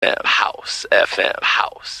House FM,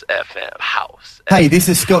 House FM, House. Hey, this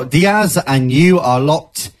is Scott Diaz, and you are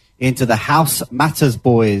locked into the House Matters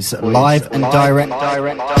Boys, live and direct.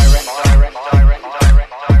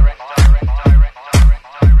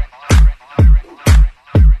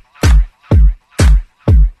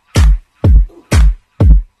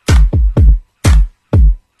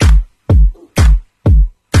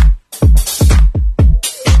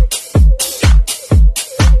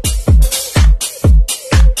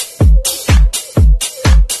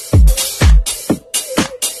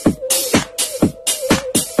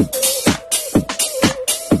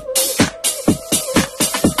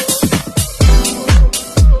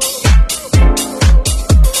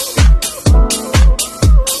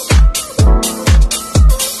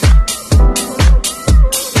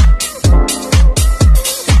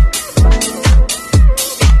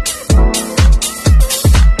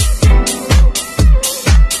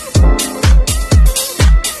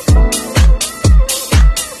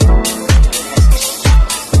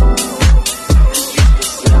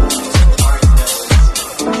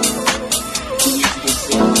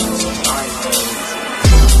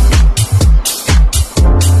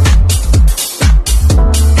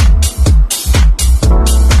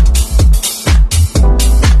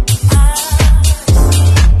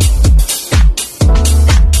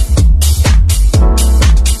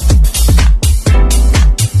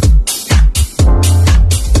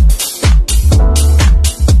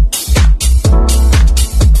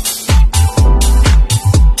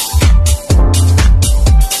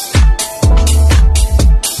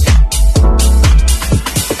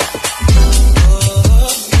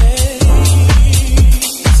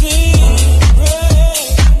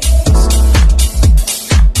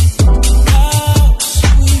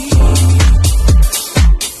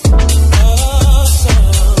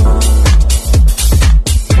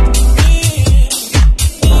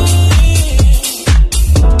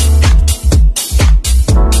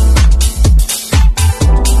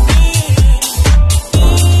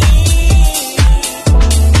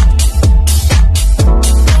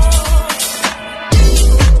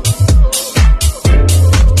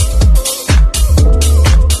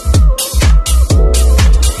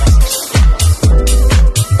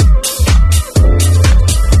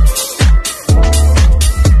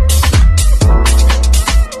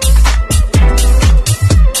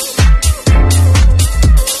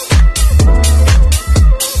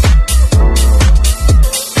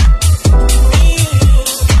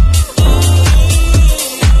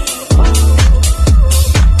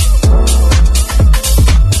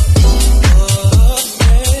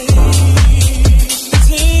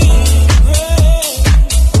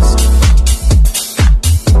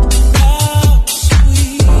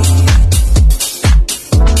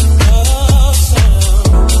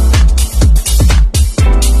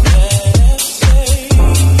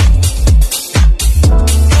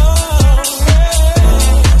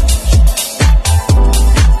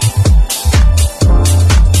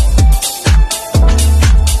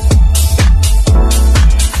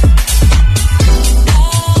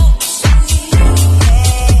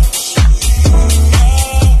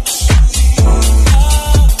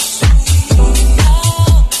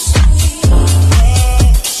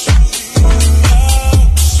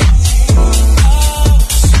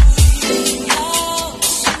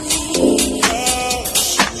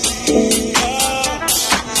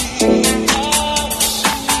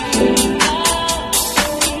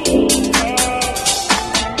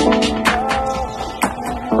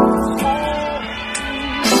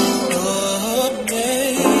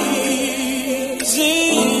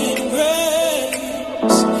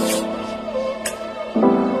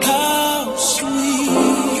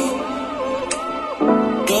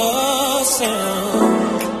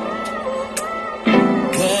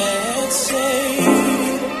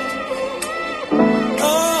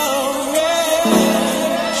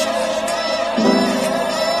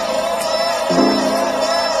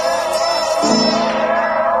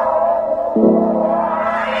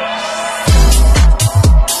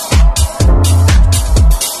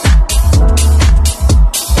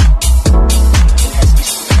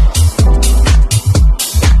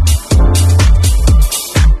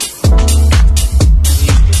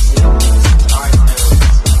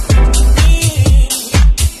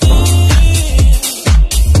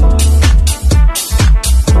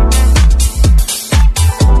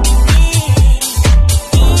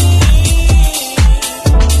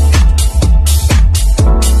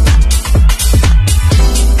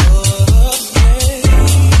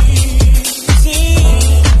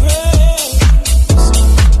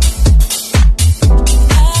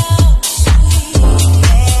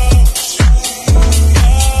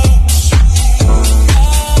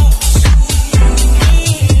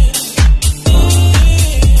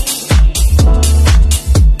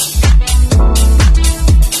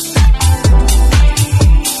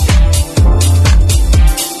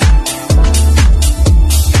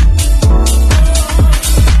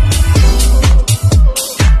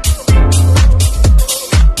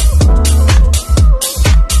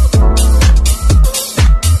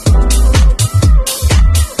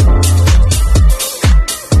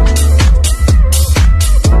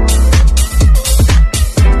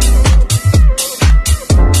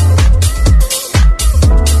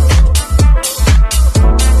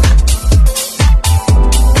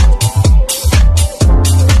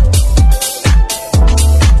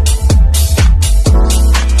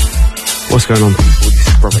 going on, people? This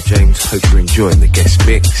is Brother James. Hope you're enjoying the guest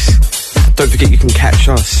mix. Don't forget you can catch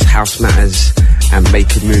us, House Matters and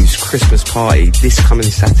Making Moves Christmas Party this coming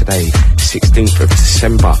Saturday, 16th of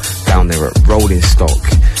December, down there at Rolling Stock.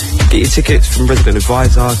 Get your tickets from Resident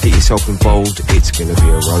Advisor, get yourself involved. It's going to be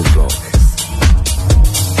a roadblock.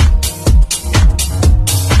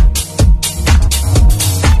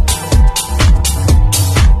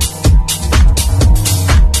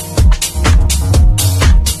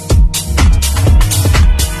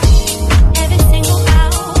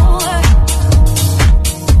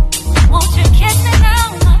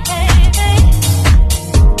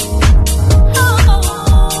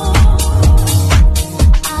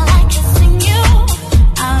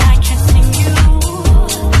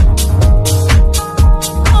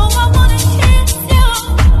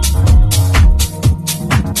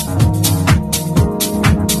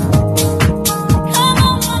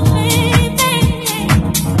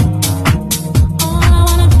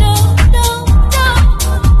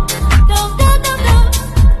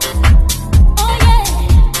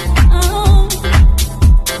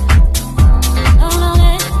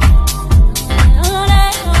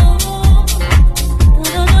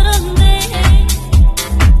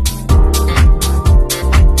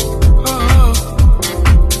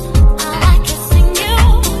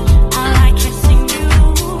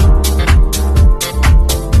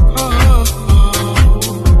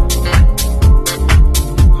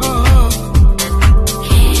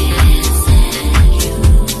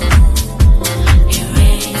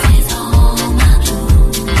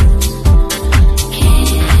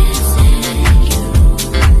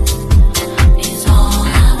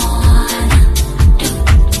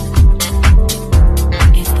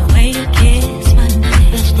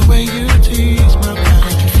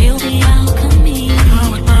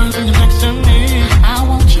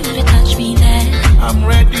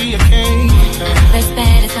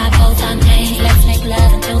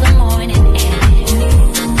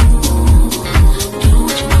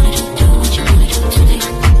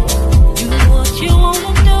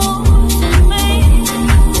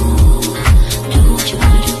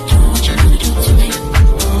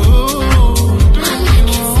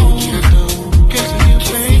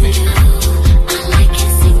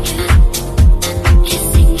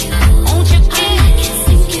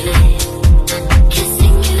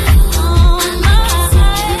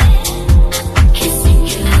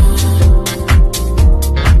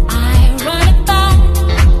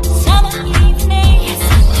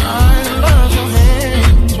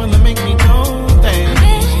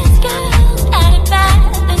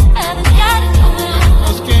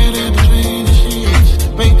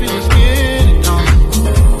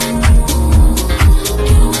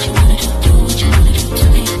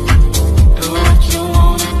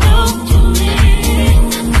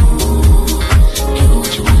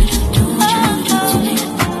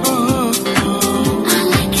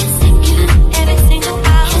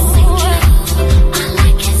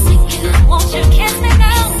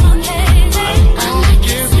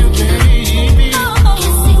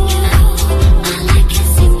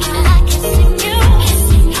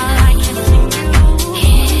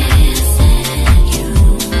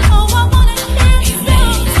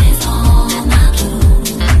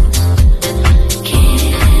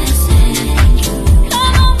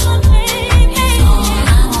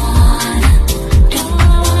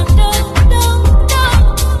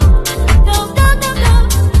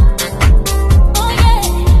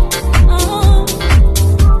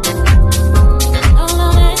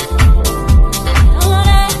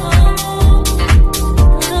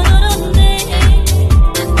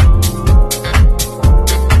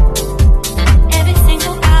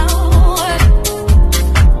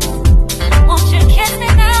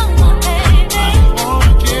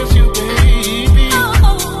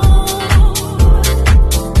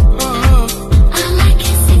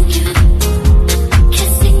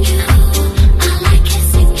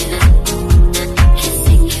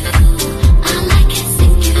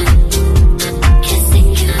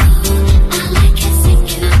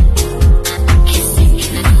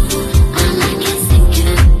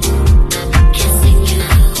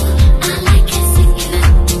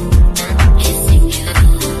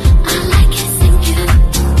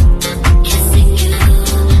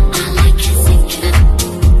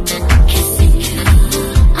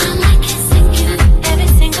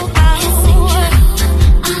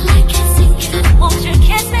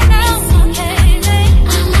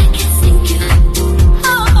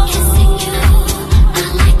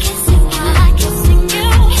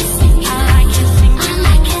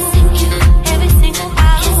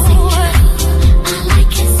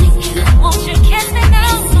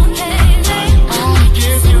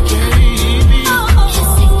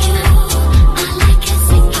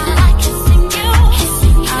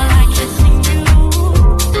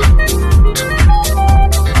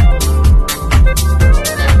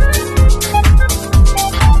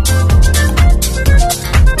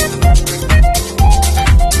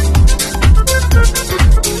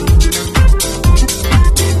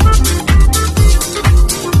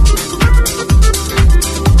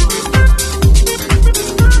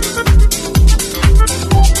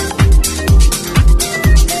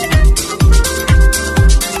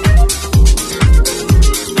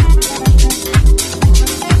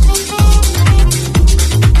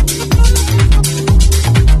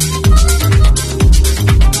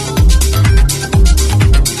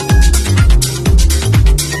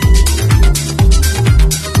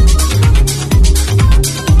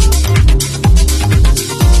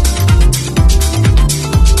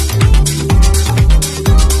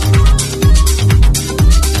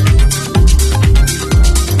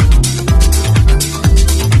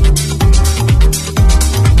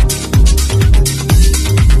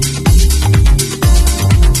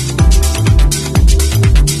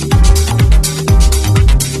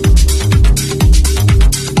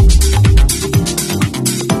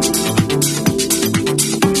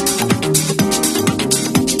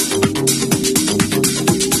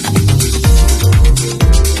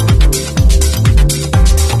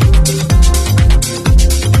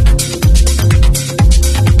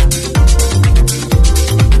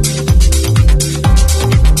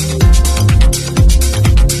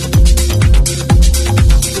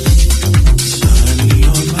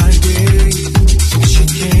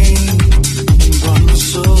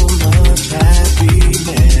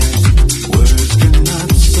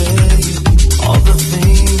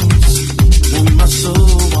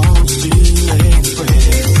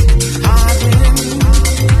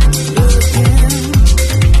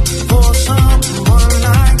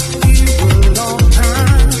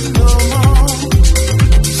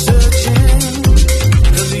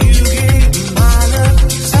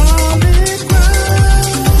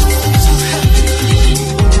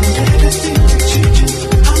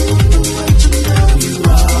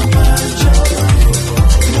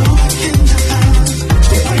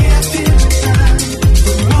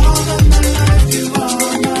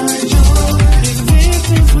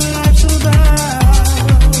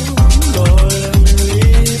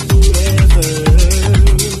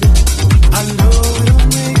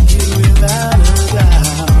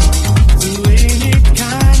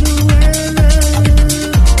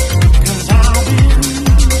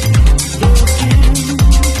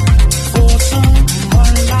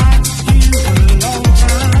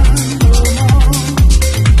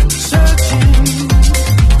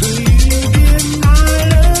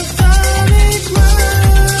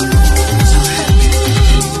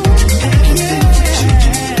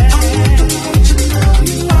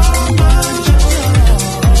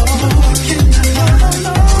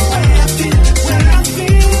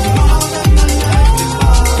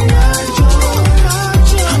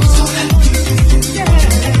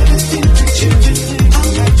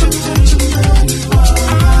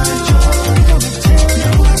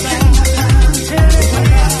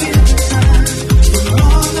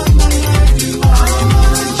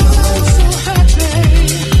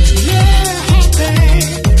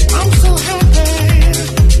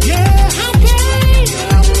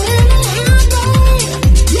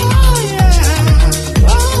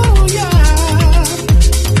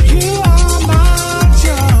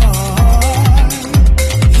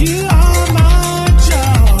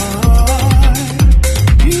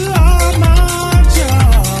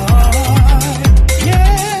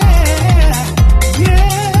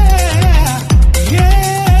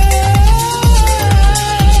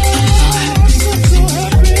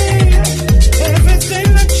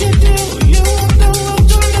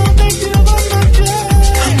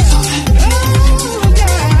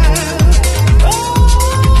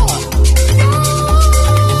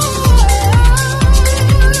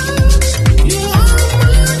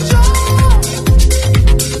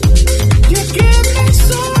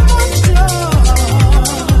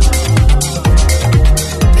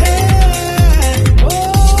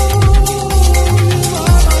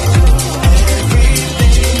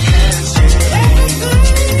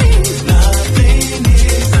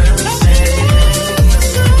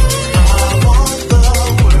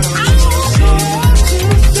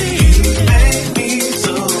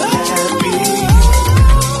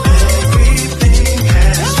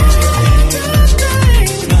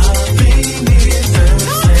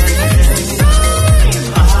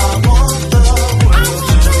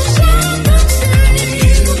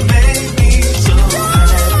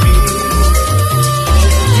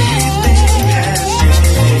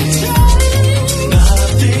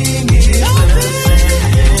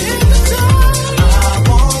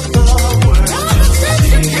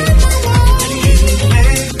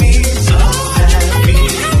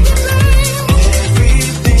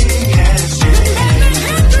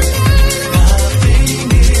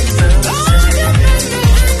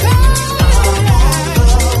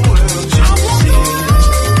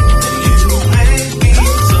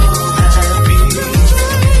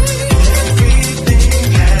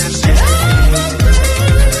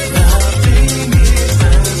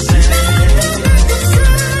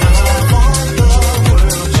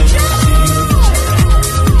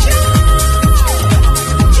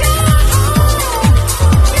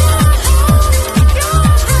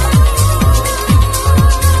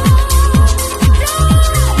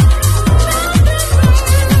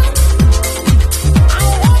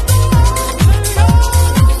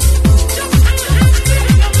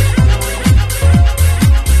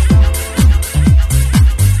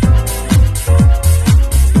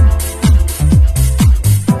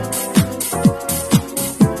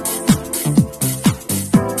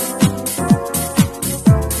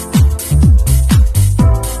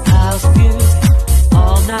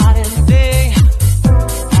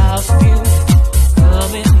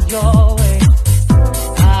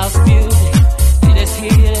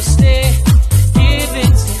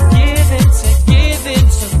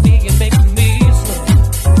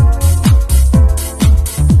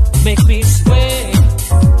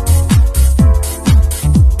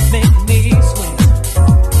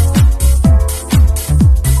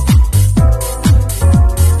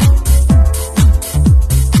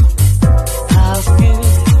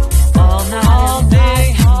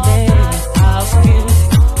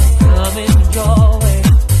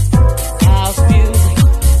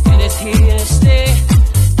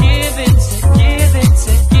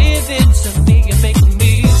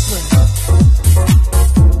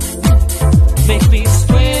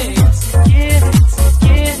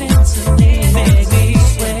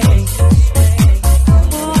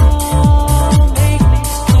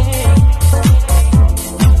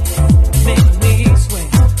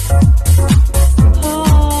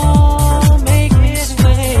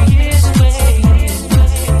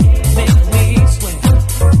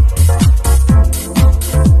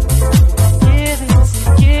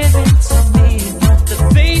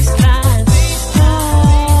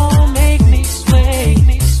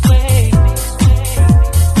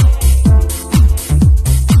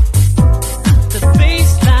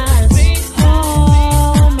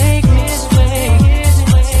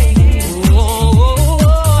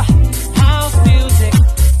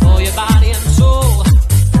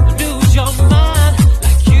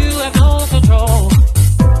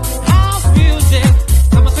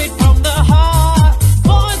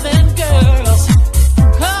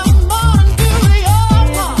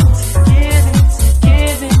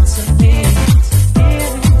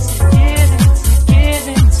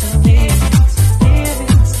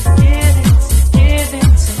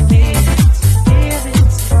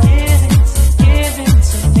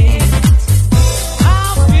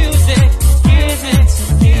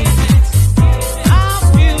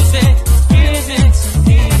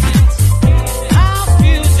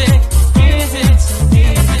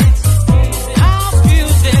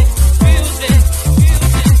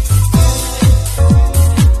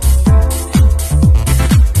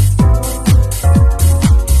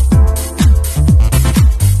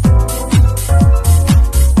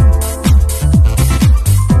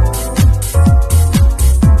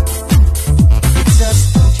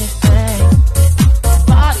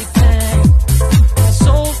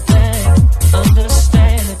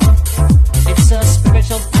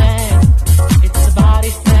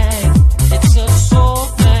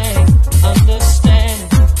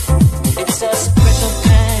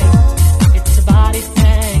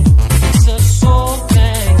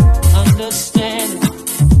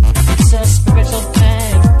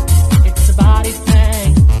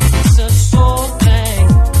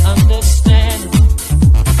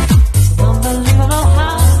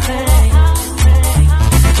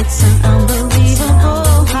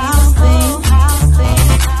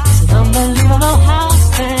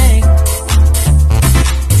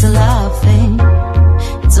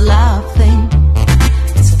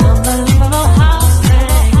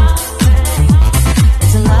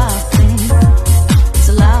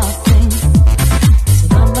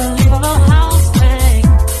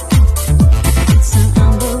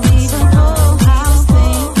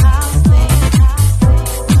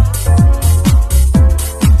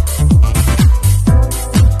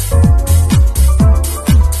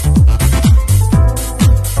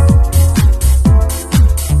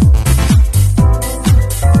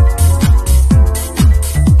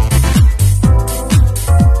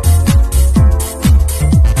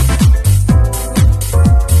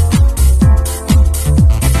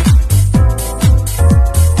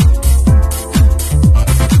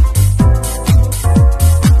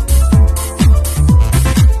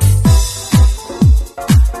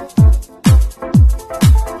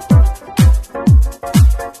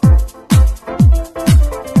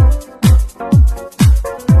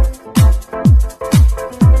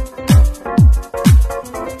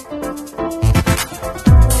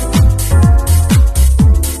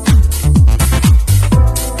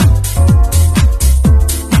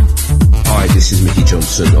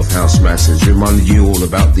 Johnson of House Matters, reminding you all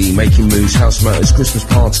about the Making Moves House Matters Christmas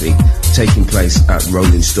party taking place at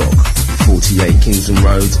Rolling Stock, 48 Kingsland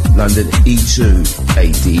Road, London E2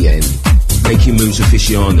 8DN. Making Moves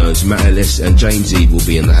aficionados Matt Ellis and James E will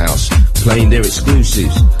be in the house, playing their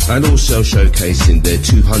exclusives and also showcasing their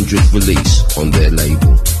 200th release on their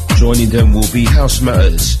label. Joining them will be House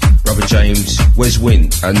Matters, Brother James, Wes Wynn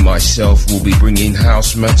and myself will be bringing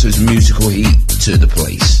House Matters musical heat to the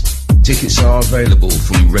place. Tickets are available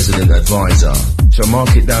from Resident Advisor, so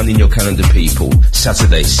mark it down in your calendar, people.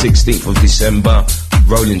 Saturday, 16th of December,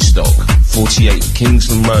 Rolling Stock, 48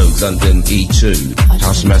 Kingsland Road, London E2.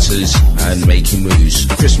 House Matters and Making Moves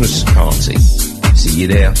Christmas party. See you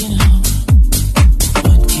there.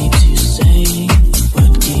 What keeps you sane?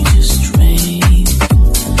 What keeps you straight?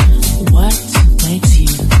 What makes you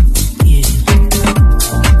you?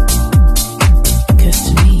 'Cause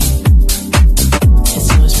to me, it's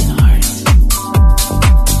always been art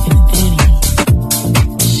in any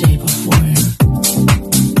shape or form.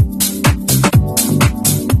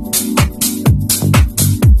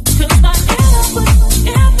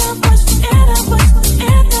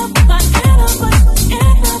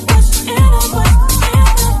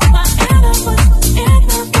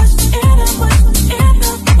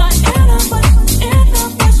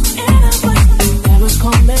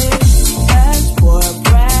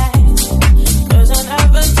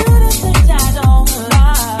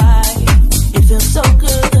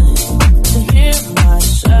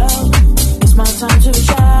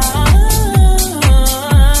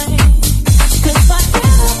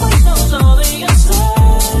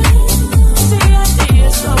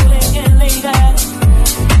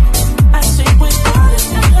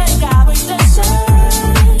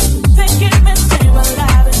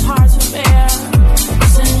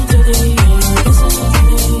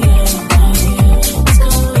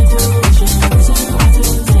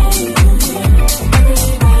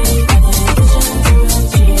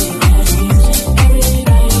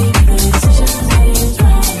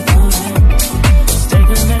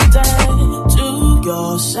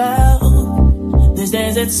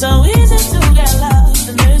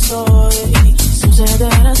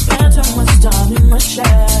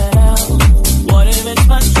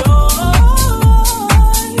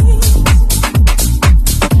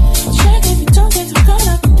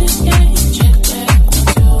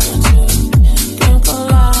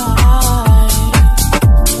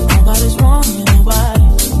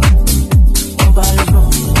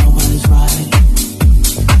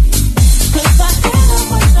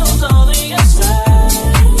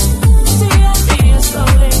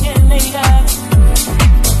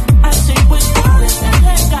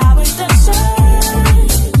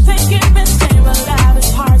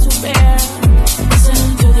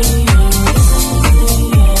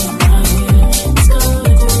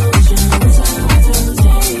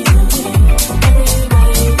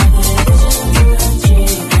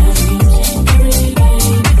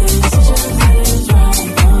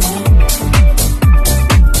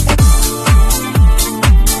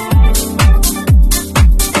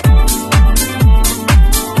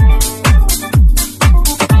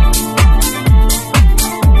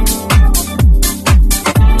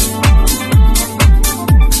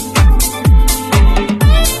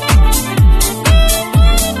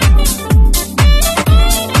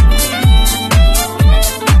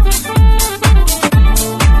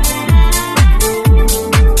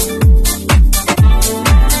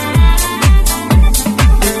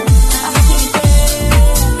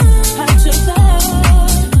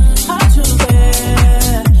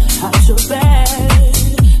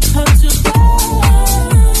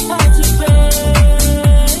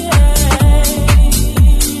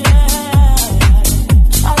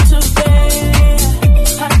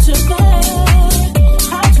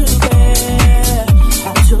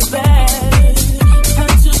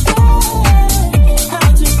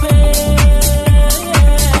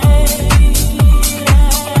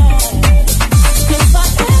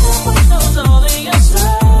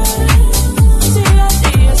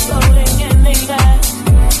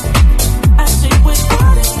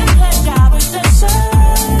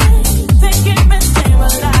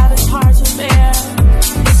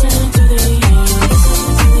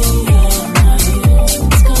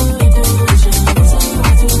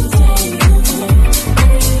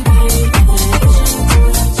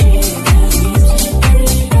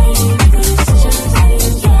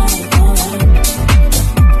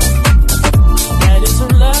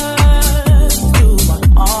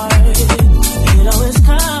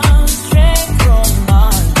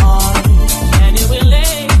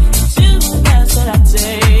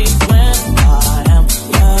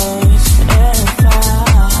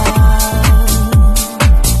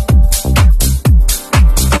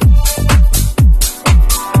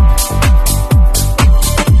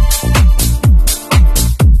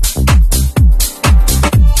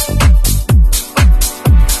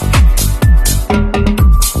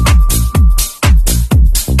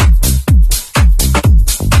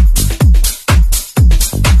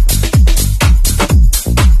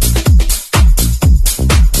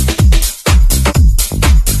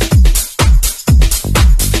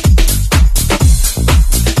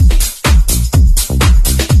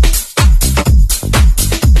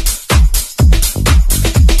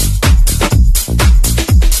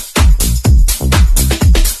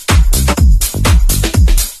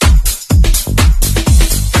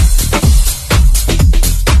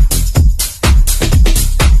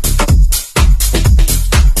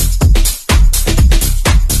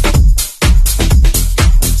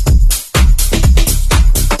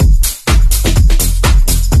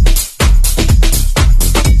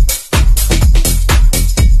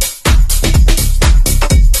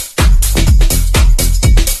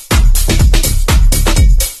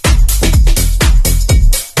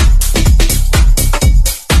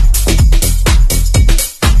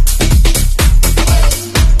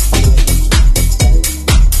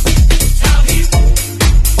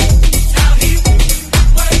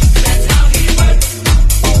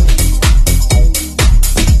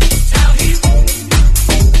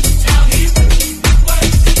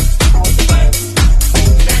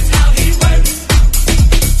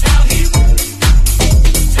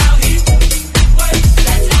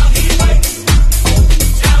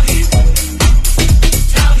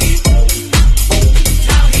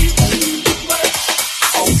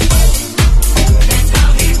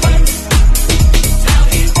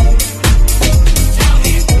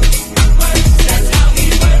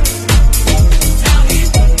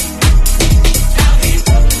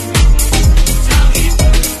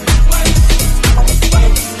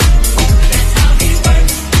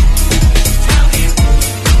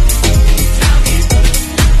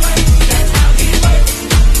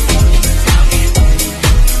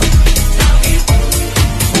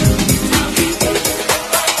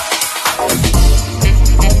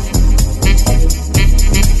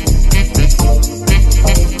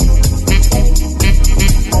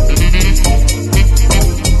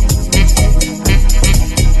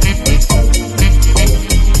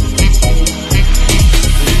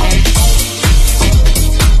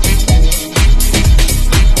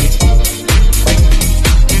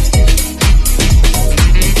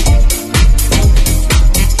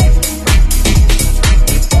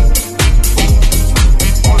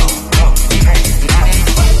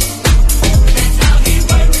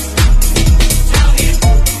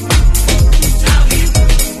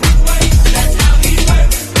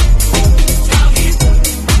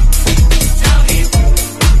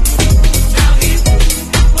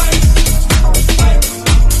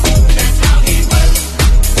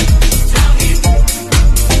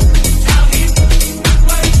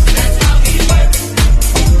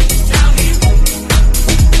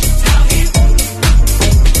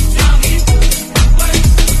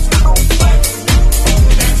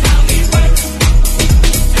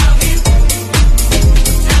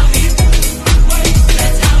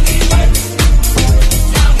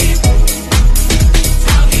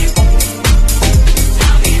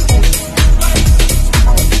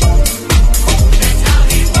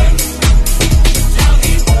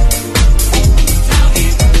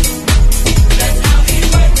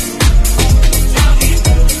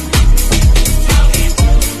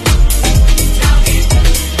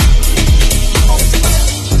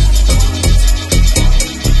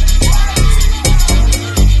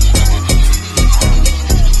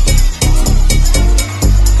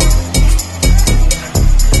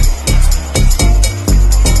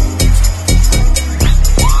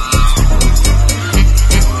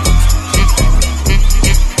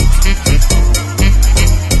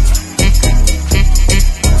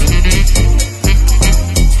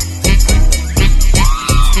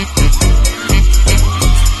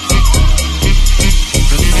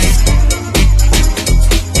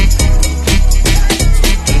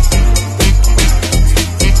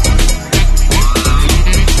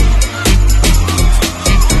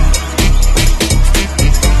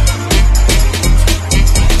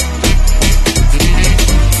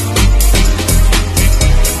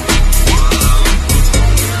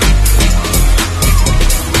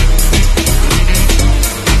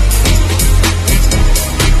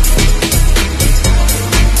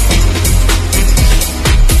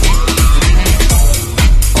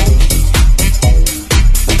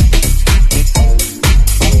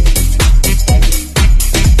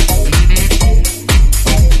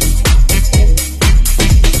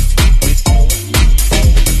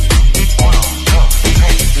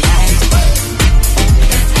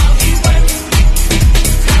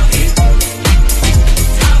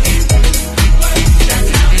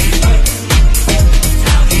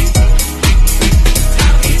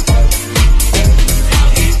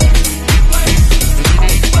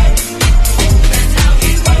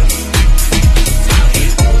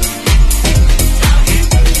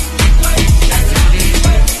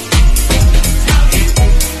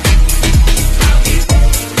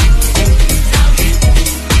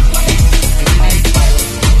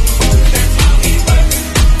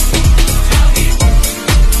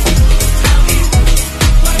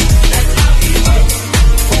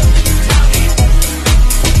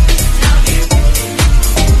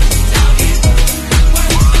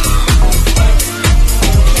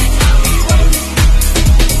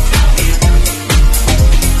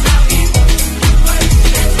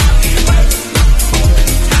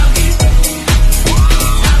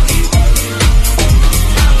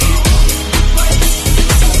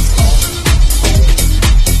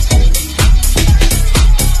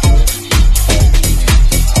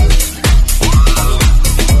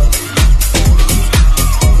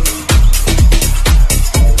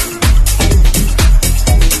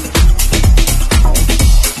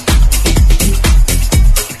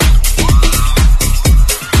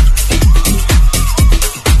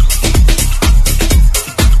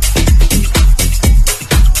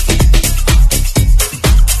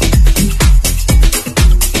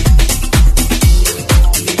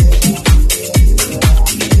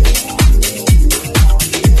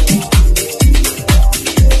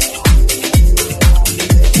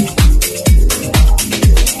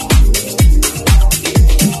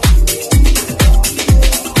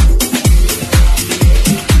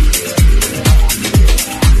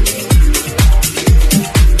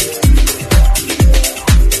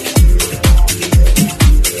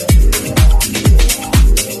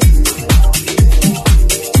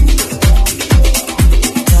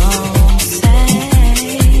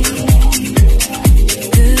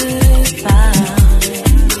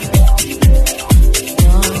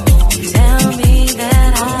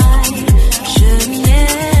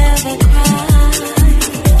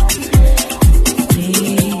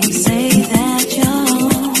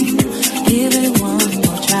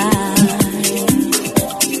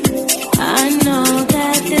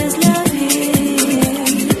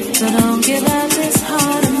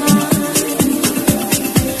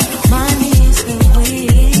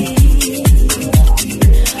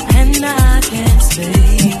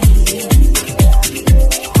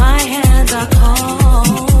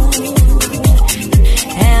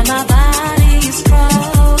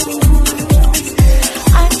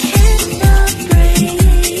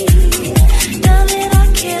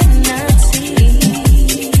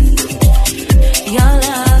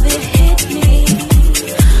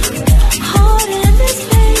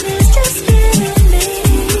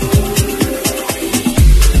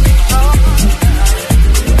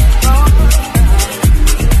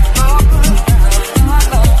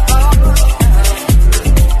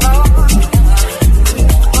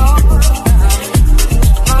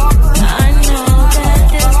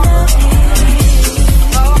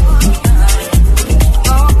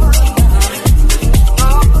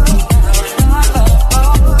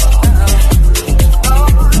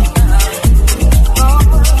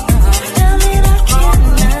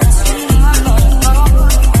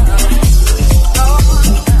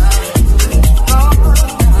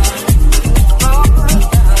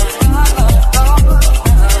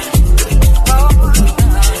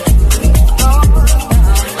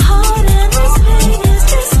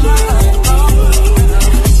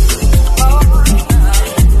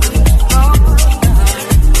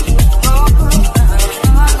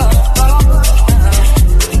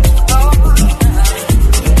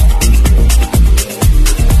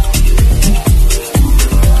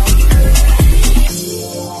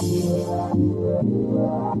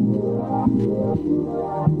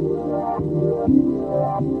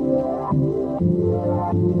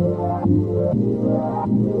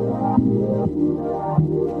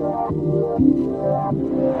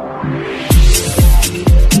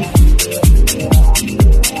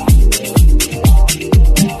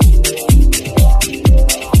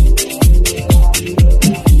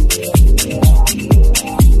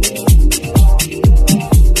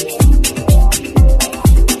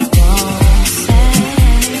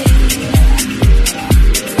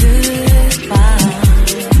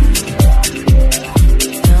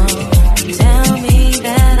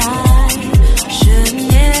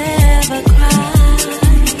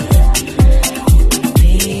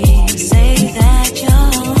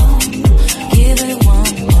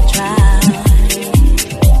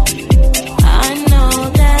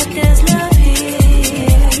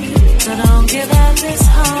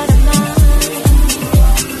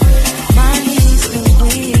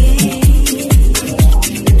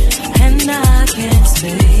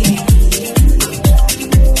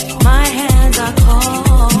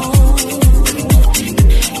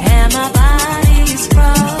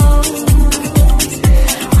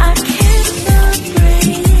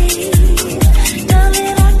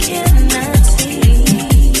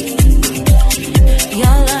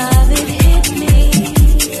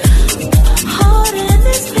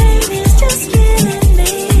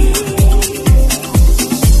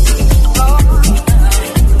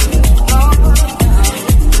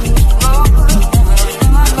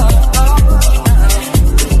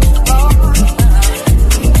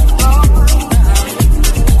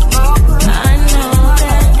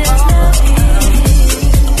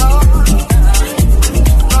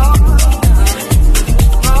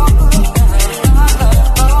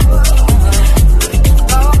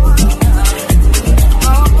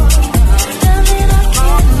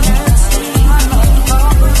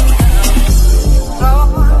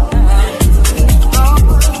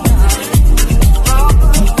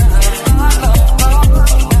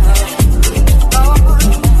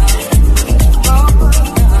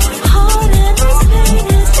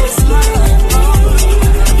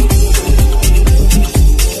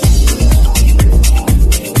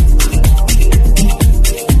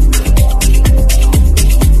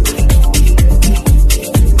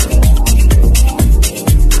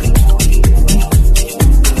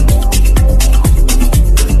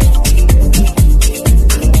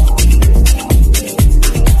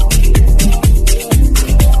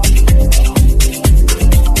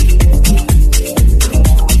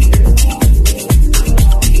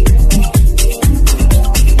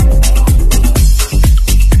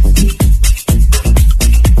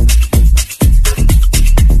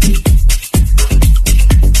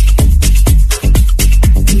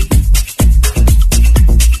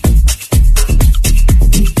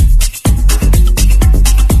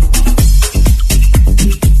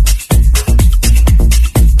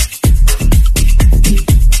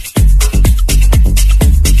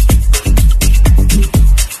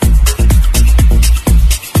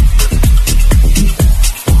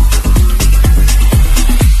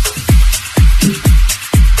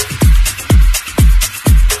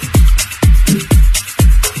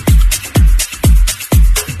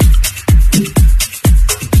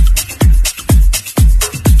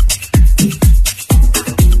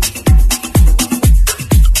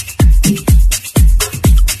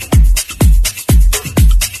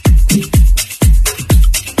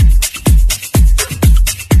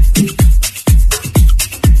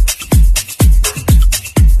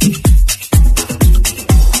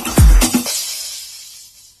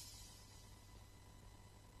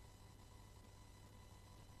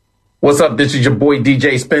 What's up? This is your boy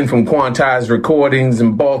DJ Spin from Quantize Recordings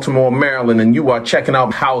in Baltimore, Maryland, and you are checking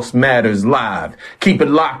out House Matters Live. Keep it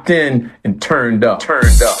locked in and turned up.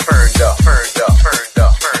 Turned up, turned up, turned up, turned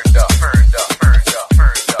up, turned up, turned up, turned up,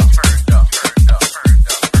 turned up, turned up, turned up,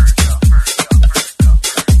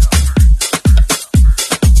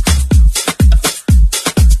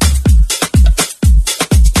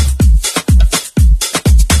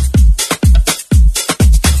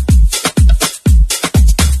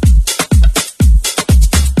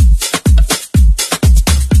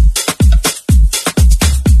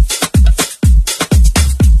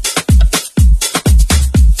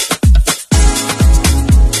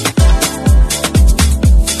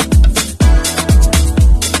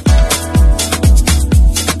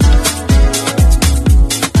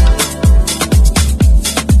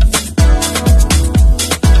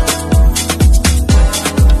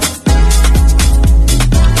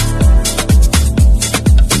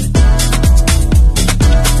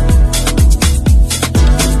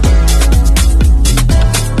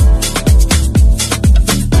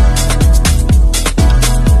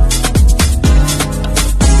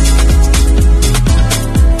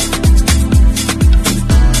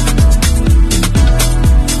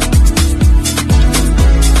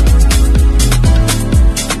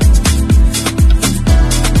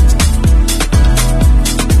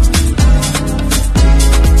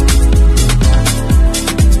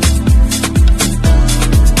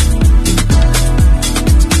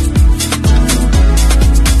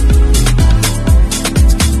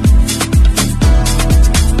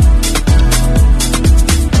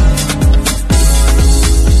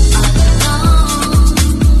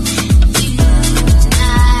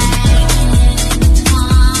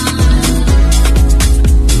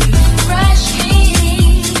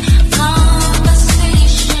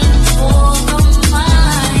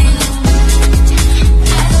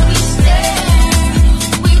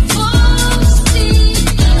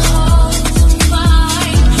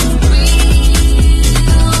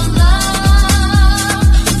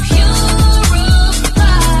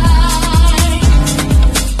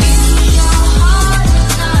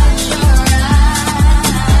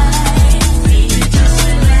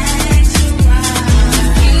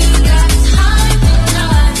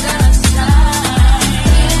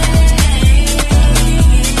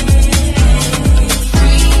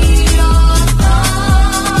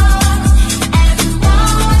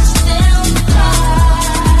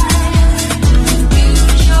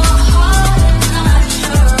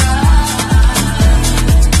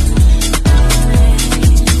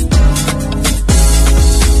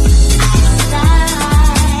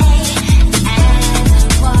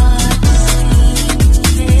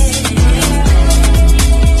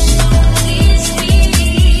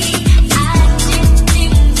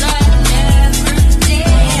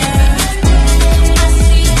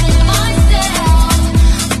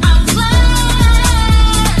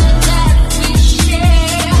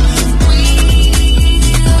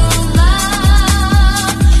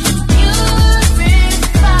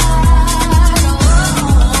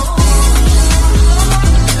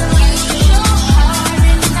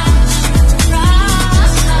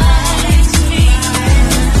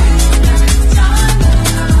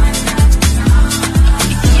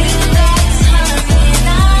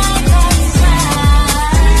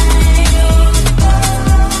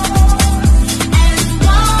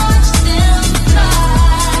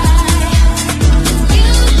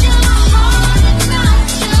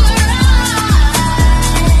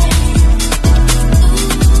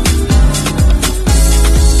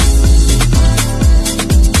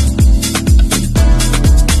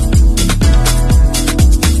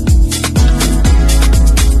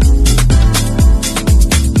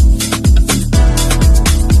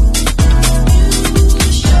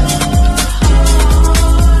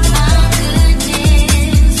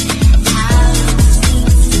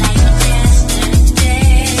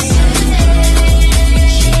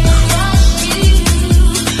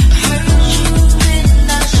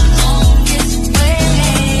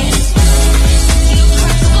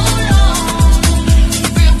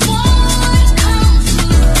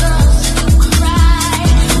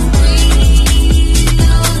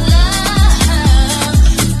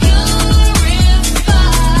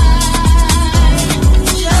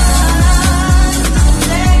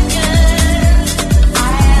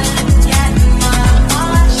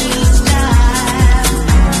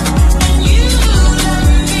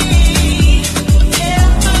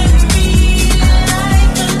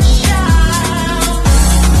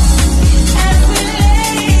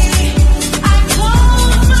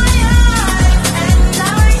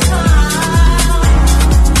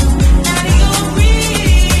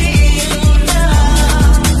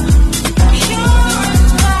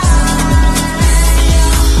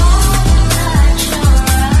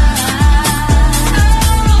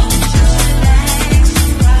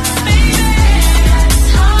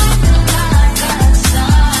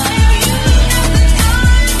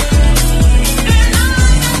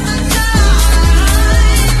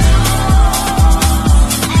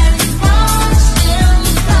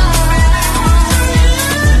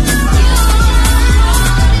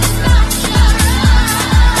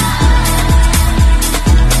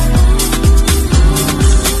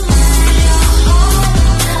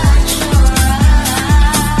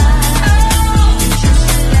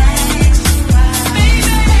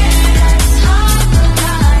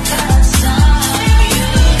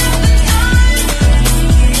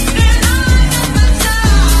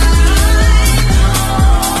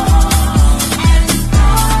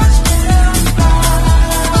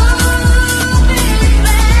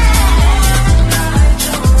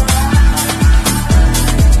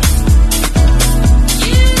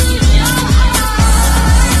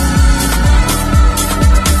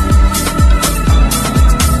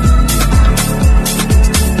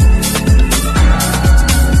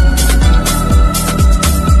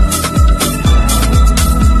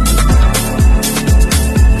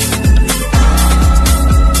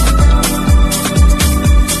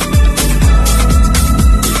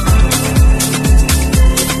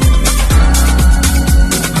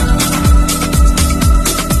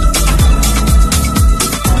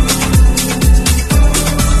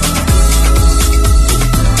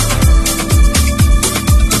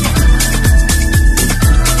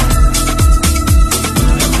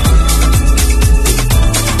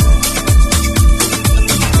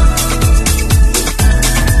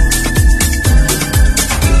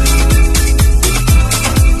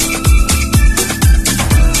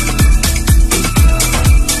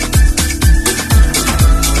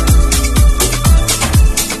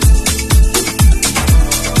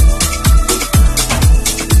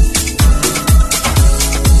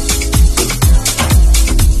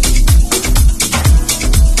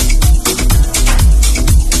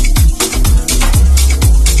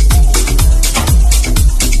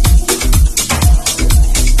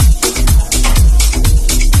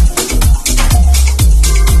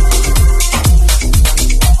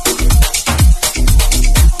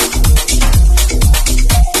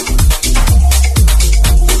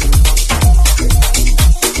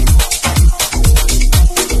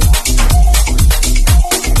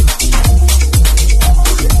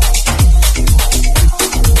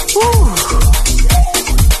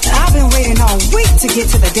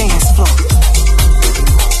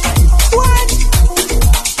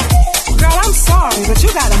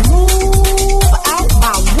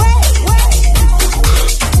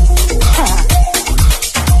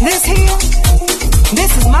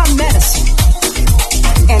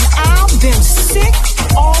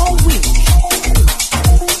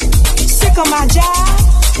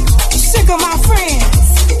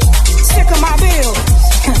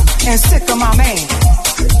 and sick of my man.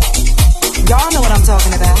 Y'all know what I'm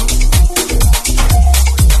talking about.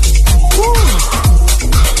 Woo.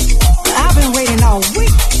 I've been waiting all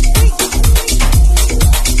week.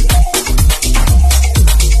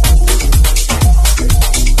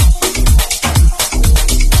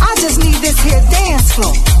 I just need this here dance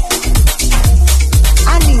floor.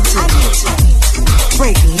 I need to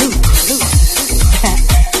break loose.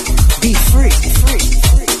 Be free.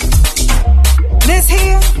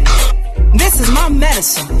 This is my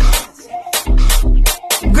medicine.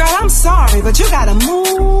 Girl, I'm sorry, but you gotta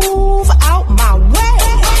move out my way.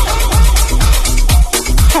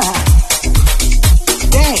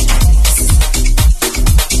 Dance.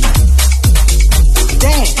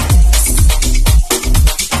 Dance.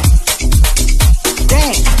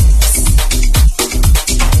 Dance.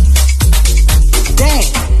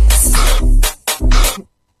 Dance.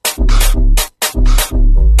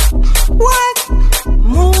 What?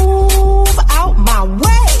 Move out my way.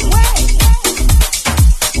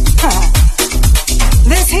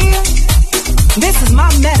 This is my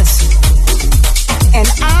medicine. And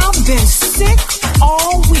I've been sick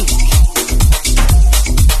all week.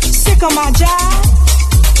 Sick of my job,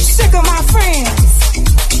 sick of my friends,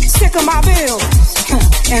 sick of my bills,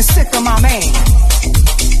 and sick of my man.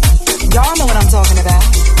 Y'all know what I'm talking about.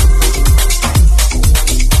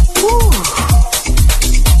 Woo.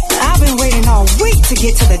 I've been waiting all week to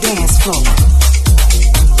get to the dance floor.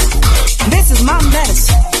 This is my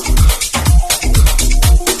medicine.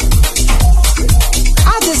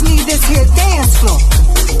 I just need this here dance floor.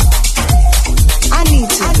 I need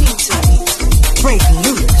to break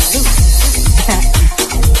loose.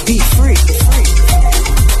 Be free.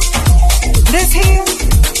 This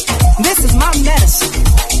is my medicine.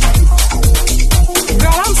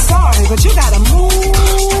 Girl, I'm sorry, but you gotta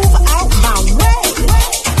move out my way.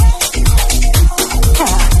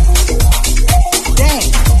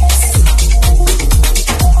 Dance.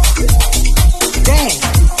 Dance.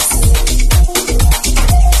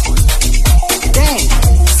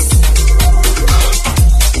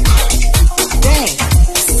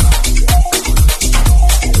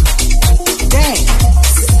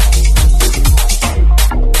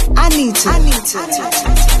 I need to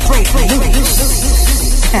break loose.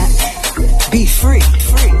 Be free.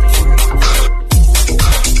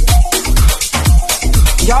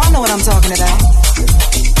 Y'all know what I'm talking about.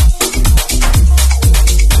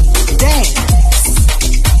 Dance.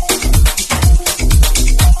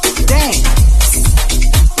 Dance.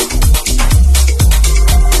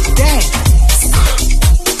 Dance.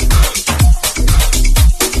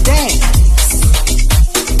 Dance.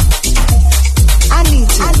 I need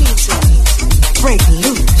to break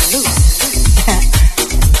loose.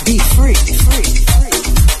 Be free.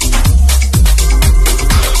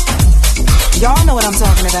 Y'all know what I'm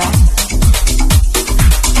talking about.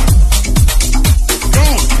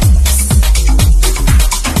 Dance.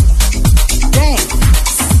 Dance.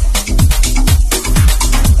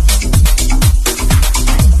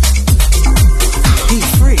 Be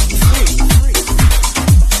free.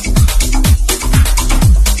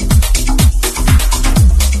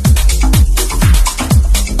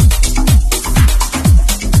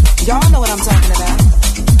 Y'all know what I'm talking about. Dance.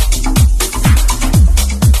 Dance.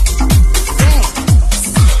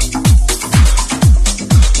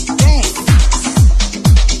 Be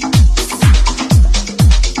free.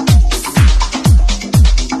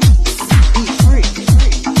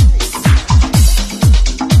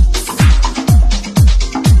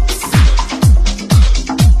 Y'all know what I'm talking about.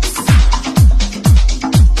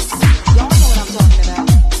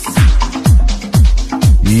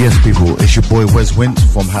 Yes, people, it's your boy Wes Wint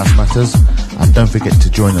from House Matters, and don't forget to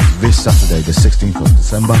join us this Saturday, the 16th of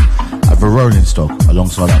December, at the Rolling Stock,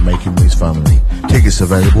 alongside our Makin Moves family. Tickets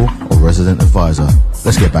available or resident advisor.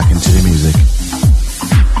 Let's get back into the music.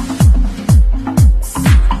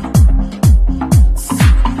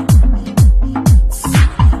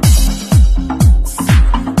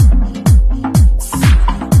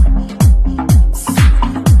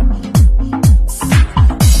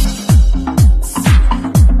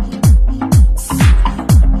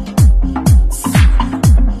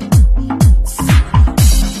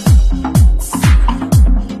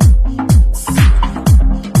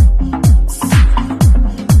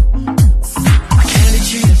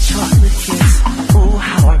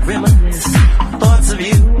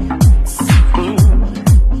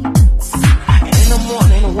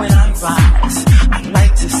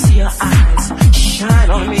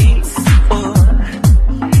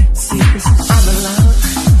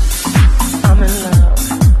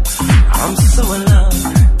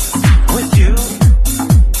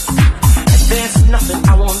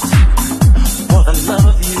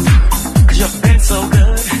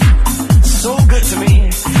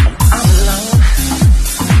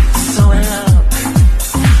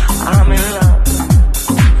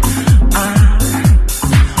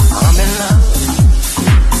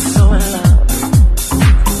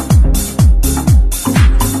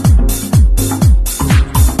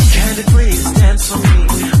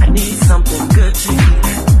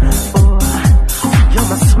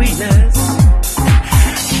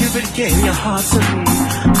 parts of me,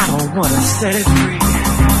 I don't wanna set it free.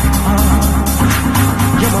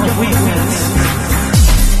 You're my weakness.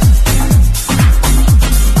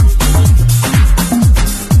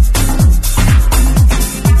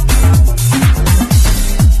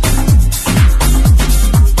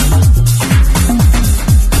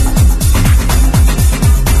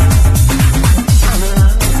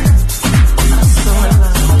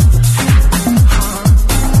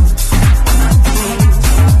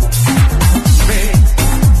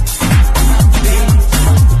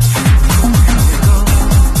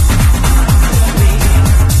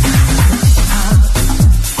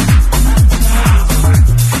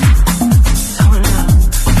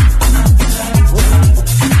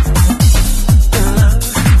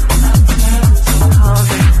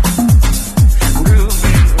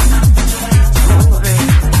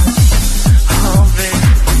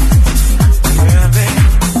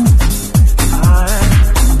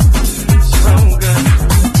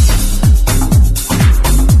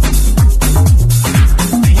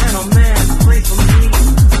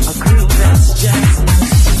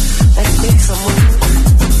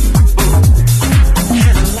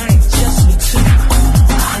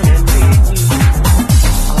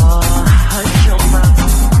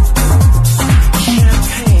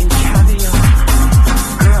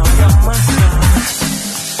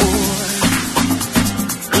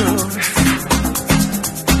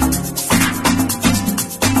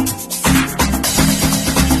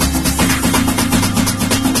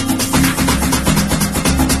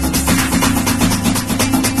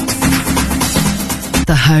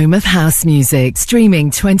 Home of house music, streaming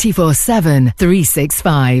 24/7,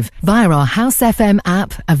 365 via our House FM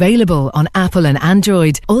app, available on Apple and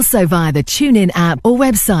Android, also via the TuneIn app or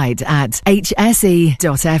website at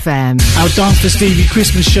hse.fm. Our Dance for Stevie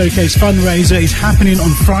Christmas Showcase fundraiser is happening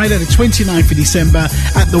on Friday the 29th of December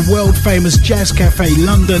at the world famous Jazz Cafe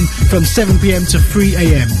London from 7 p.m. to 3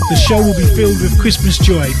 a.m. The show will be filled with Christmas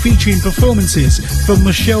joy, featuring performances from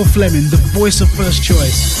Michelle Fleming, the voice of First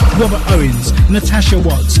Choice, Robert Owens, Natasha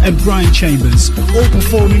Watts and Brian Chambers, all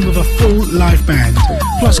performing with a full live band.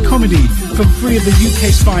 Plus comedy from three of the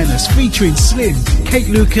UK's finest, featuring Slim, Kate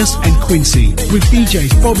Lucas and Quincy, with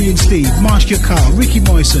DJs Bobby and Steve, Marsh Yakar, Ricky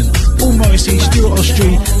Moyson, Paul Morrissey, Stuart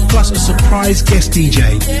Ostry, plus a surprise guest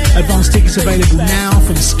DJ. Advance tickets available now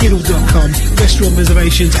from skiddle.com, restaurant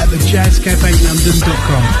reservations at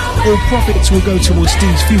thejazzcafelondon.com. All profits will go towards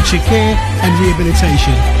Steve's future care and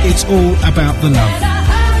rehabilitation. It's all about the love.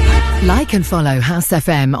 Like and follow House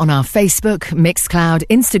FM on our Facebook, Mixcloud,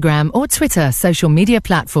 Instagram or Twitter social media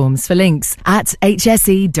platforms for links at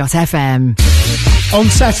hse.fm. On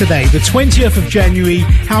Saturday, the 20th of January,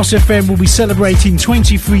 House FM will be celebrating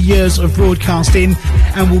 23 years of broadcasting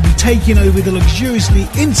and will be taking over the luxuriously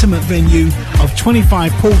intimate venue of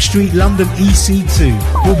 25 Paul Street, London EC2.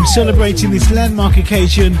 We'll be celebrating this landmark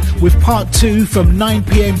occasion with part 2 from 9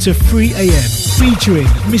 p.m. to 3 a.m. featuring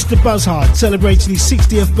Mr. Buzzhard celebrating his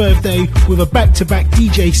 60th birthday with a back-to-back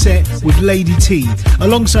DJ set with Lady T,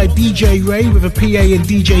 alongside DJ Ray with a PA and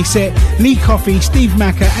DJ set, Lee Coffey, Steve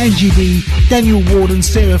Macker, Angie B, Daniel Warden,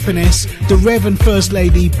 Sarah Finesse, The Rev and First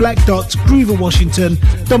Lady, Black Dots, Groover Washington,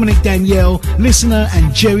 Dominic Danielle, Listener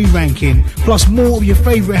and Jerry Rankin, plus more of your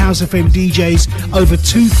favourite House FM DJs over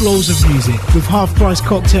 2 floors of music with half-price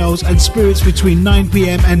cocktails and spirits between 9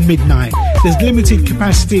 p.m. and midnight. There's limited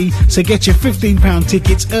capacity, so get your £15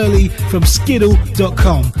 tickets early from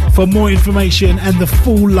skiddle.com. For more information and the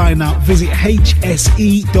full lineup, visit hse.fm.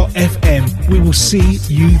 We will see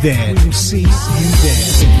you there. We will see you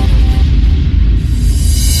there.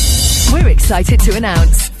 We're excited to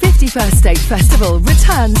announce 51st State Festival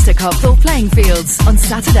returns to Copthall Playing Fields on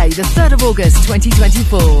Saturday the 3rd of August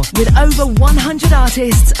 2024 with over 100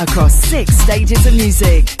 artists across 6 stages of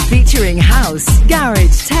music featuring house,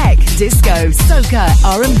 garage, tech, disco, soca,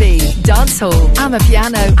 R&B, dancehall,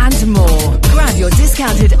 amapiano and more. Grab your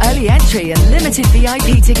discounted early entry and limited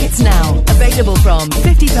VIP tickets now. Available from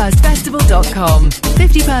 51stfestival.com.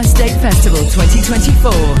 51st State Festival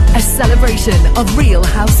 2024, a celebration of real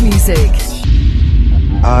house music.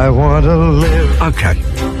 I want to live. Okay,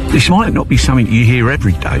 this might not be something you hear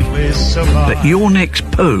every day, but your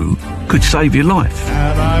next poo could save your life.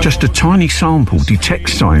 Just a tiny sample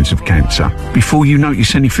detects signs of cancer before you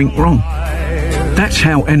notice anything wrong. That's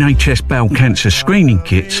how NHS bowel cancer screening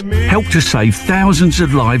kits help to save thousands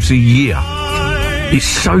of lives a year. It's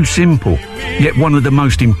so simple, yet one of the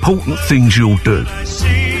most important things you'll do.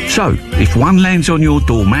 So, if one lands on your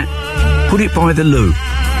doormat, put it by the loo.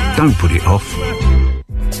 Don't put it off.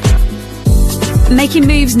 Making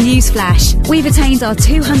Moves Newsflash. We've attained our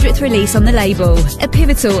 200th release on the label. A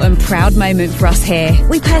pivotal and proud moment for us here.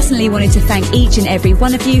 We personally wanted to thank each and every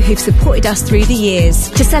one of you who've supported us through the years.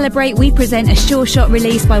 To celebrate, we present a sure shot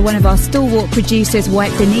release by one of our stalwart producers,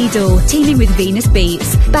 Wipe the Needle, teaming with Venus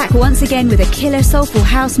Beats. Back once again with a killer soulful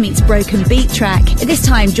house meets broken beat track, this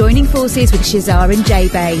time joining forces with Shazar and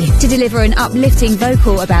J-Bay to deliver an uplifting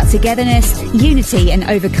vocal about togetherness, unity and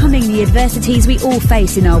overcoming the adversities we all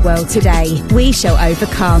face in our world today. We shall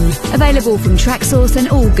overcome. Available from Tracksource and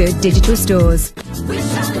all good digital stores.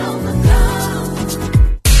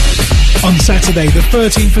 On Saturday, the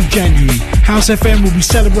 13th of January, House FM will be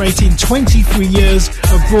celebrating 23 years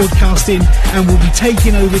of broadcasting and will be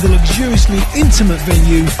taking over the luxuriously intimate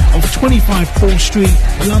venue of 25 Paul Street,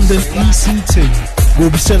 London EC2.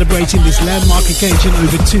 We'll be celebrating this landmark occasion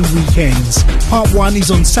over 2 weekends. Part 1 is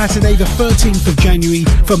on Saturday the 13th of January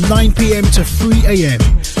from 9 p.m. to 3 a.m.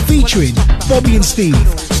 Featuring Bobby and Steve,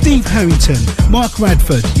 Steve Harrington, Mark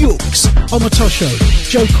Radford, Yooks, Omatosho,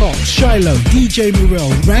 Joe Cox, Shiloh, DJ Morel,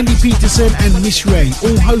 Randy Peterson and Miss Ray,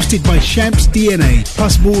 all hosted by Shamps DNA,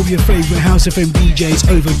 plus more of your favourite House FM DJs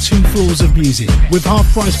over 2 floors of music. With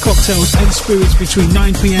half-price cocktails and spirits between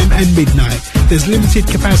 9 p.m. and midnight. There's limited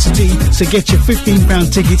capacity, so get your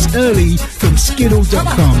 £15 tickets early from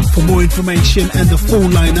skiddle.com. For more information and the full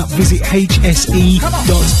lineup, visit hse.fm.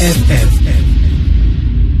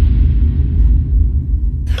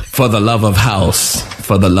 For the love of house,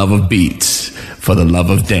 for the love of beats, for the love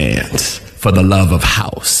of dance, for the love of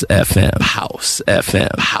House FM, House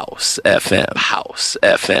FM, House FM, House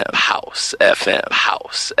FM, House FM,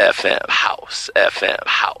 House FM, House FM,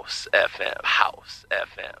 House FM, House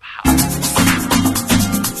FM, House.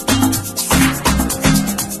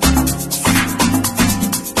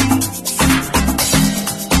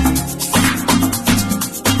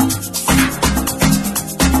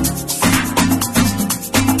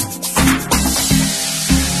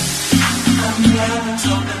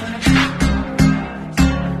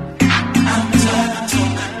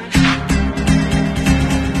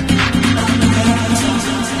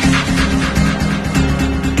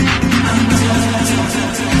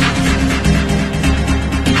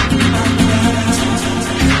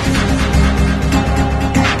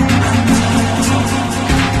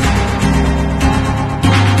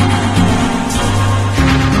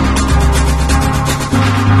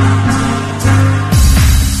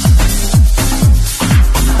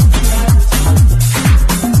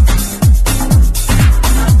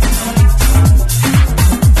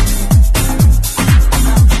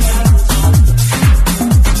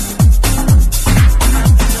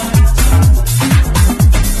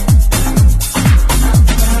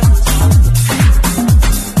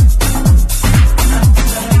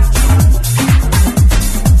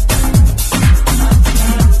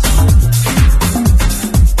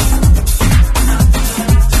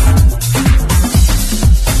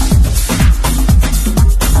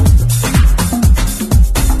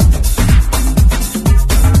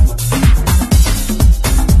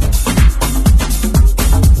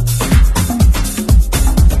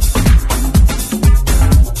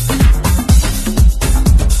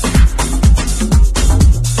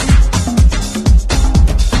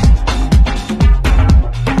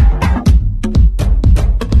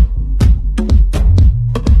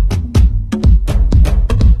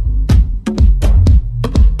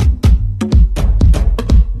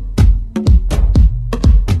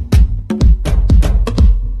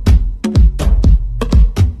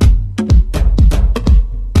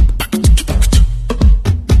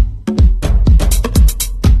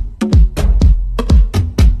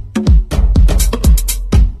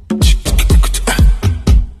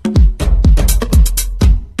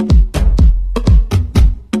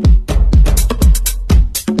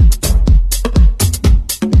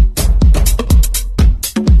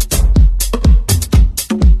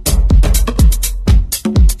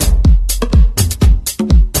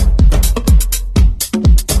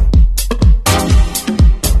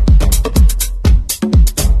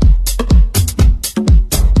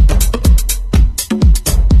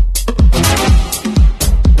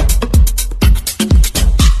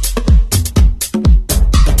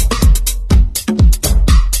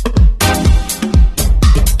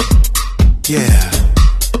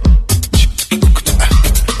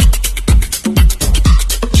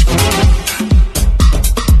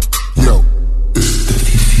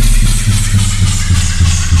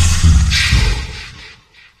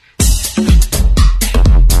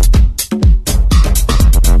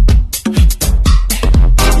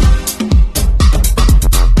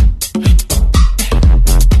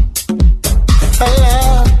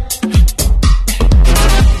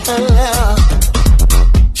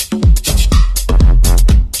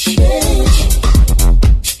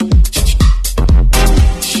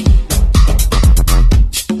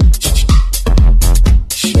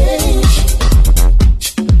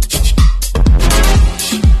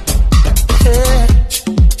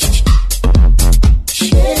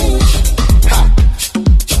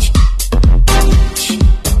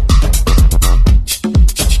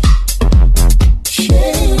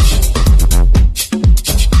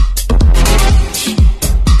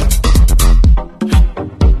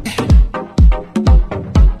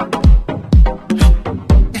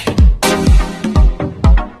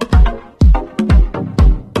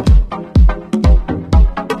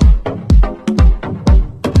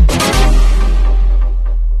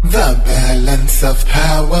 The balance of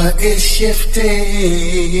power is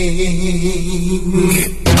shifting.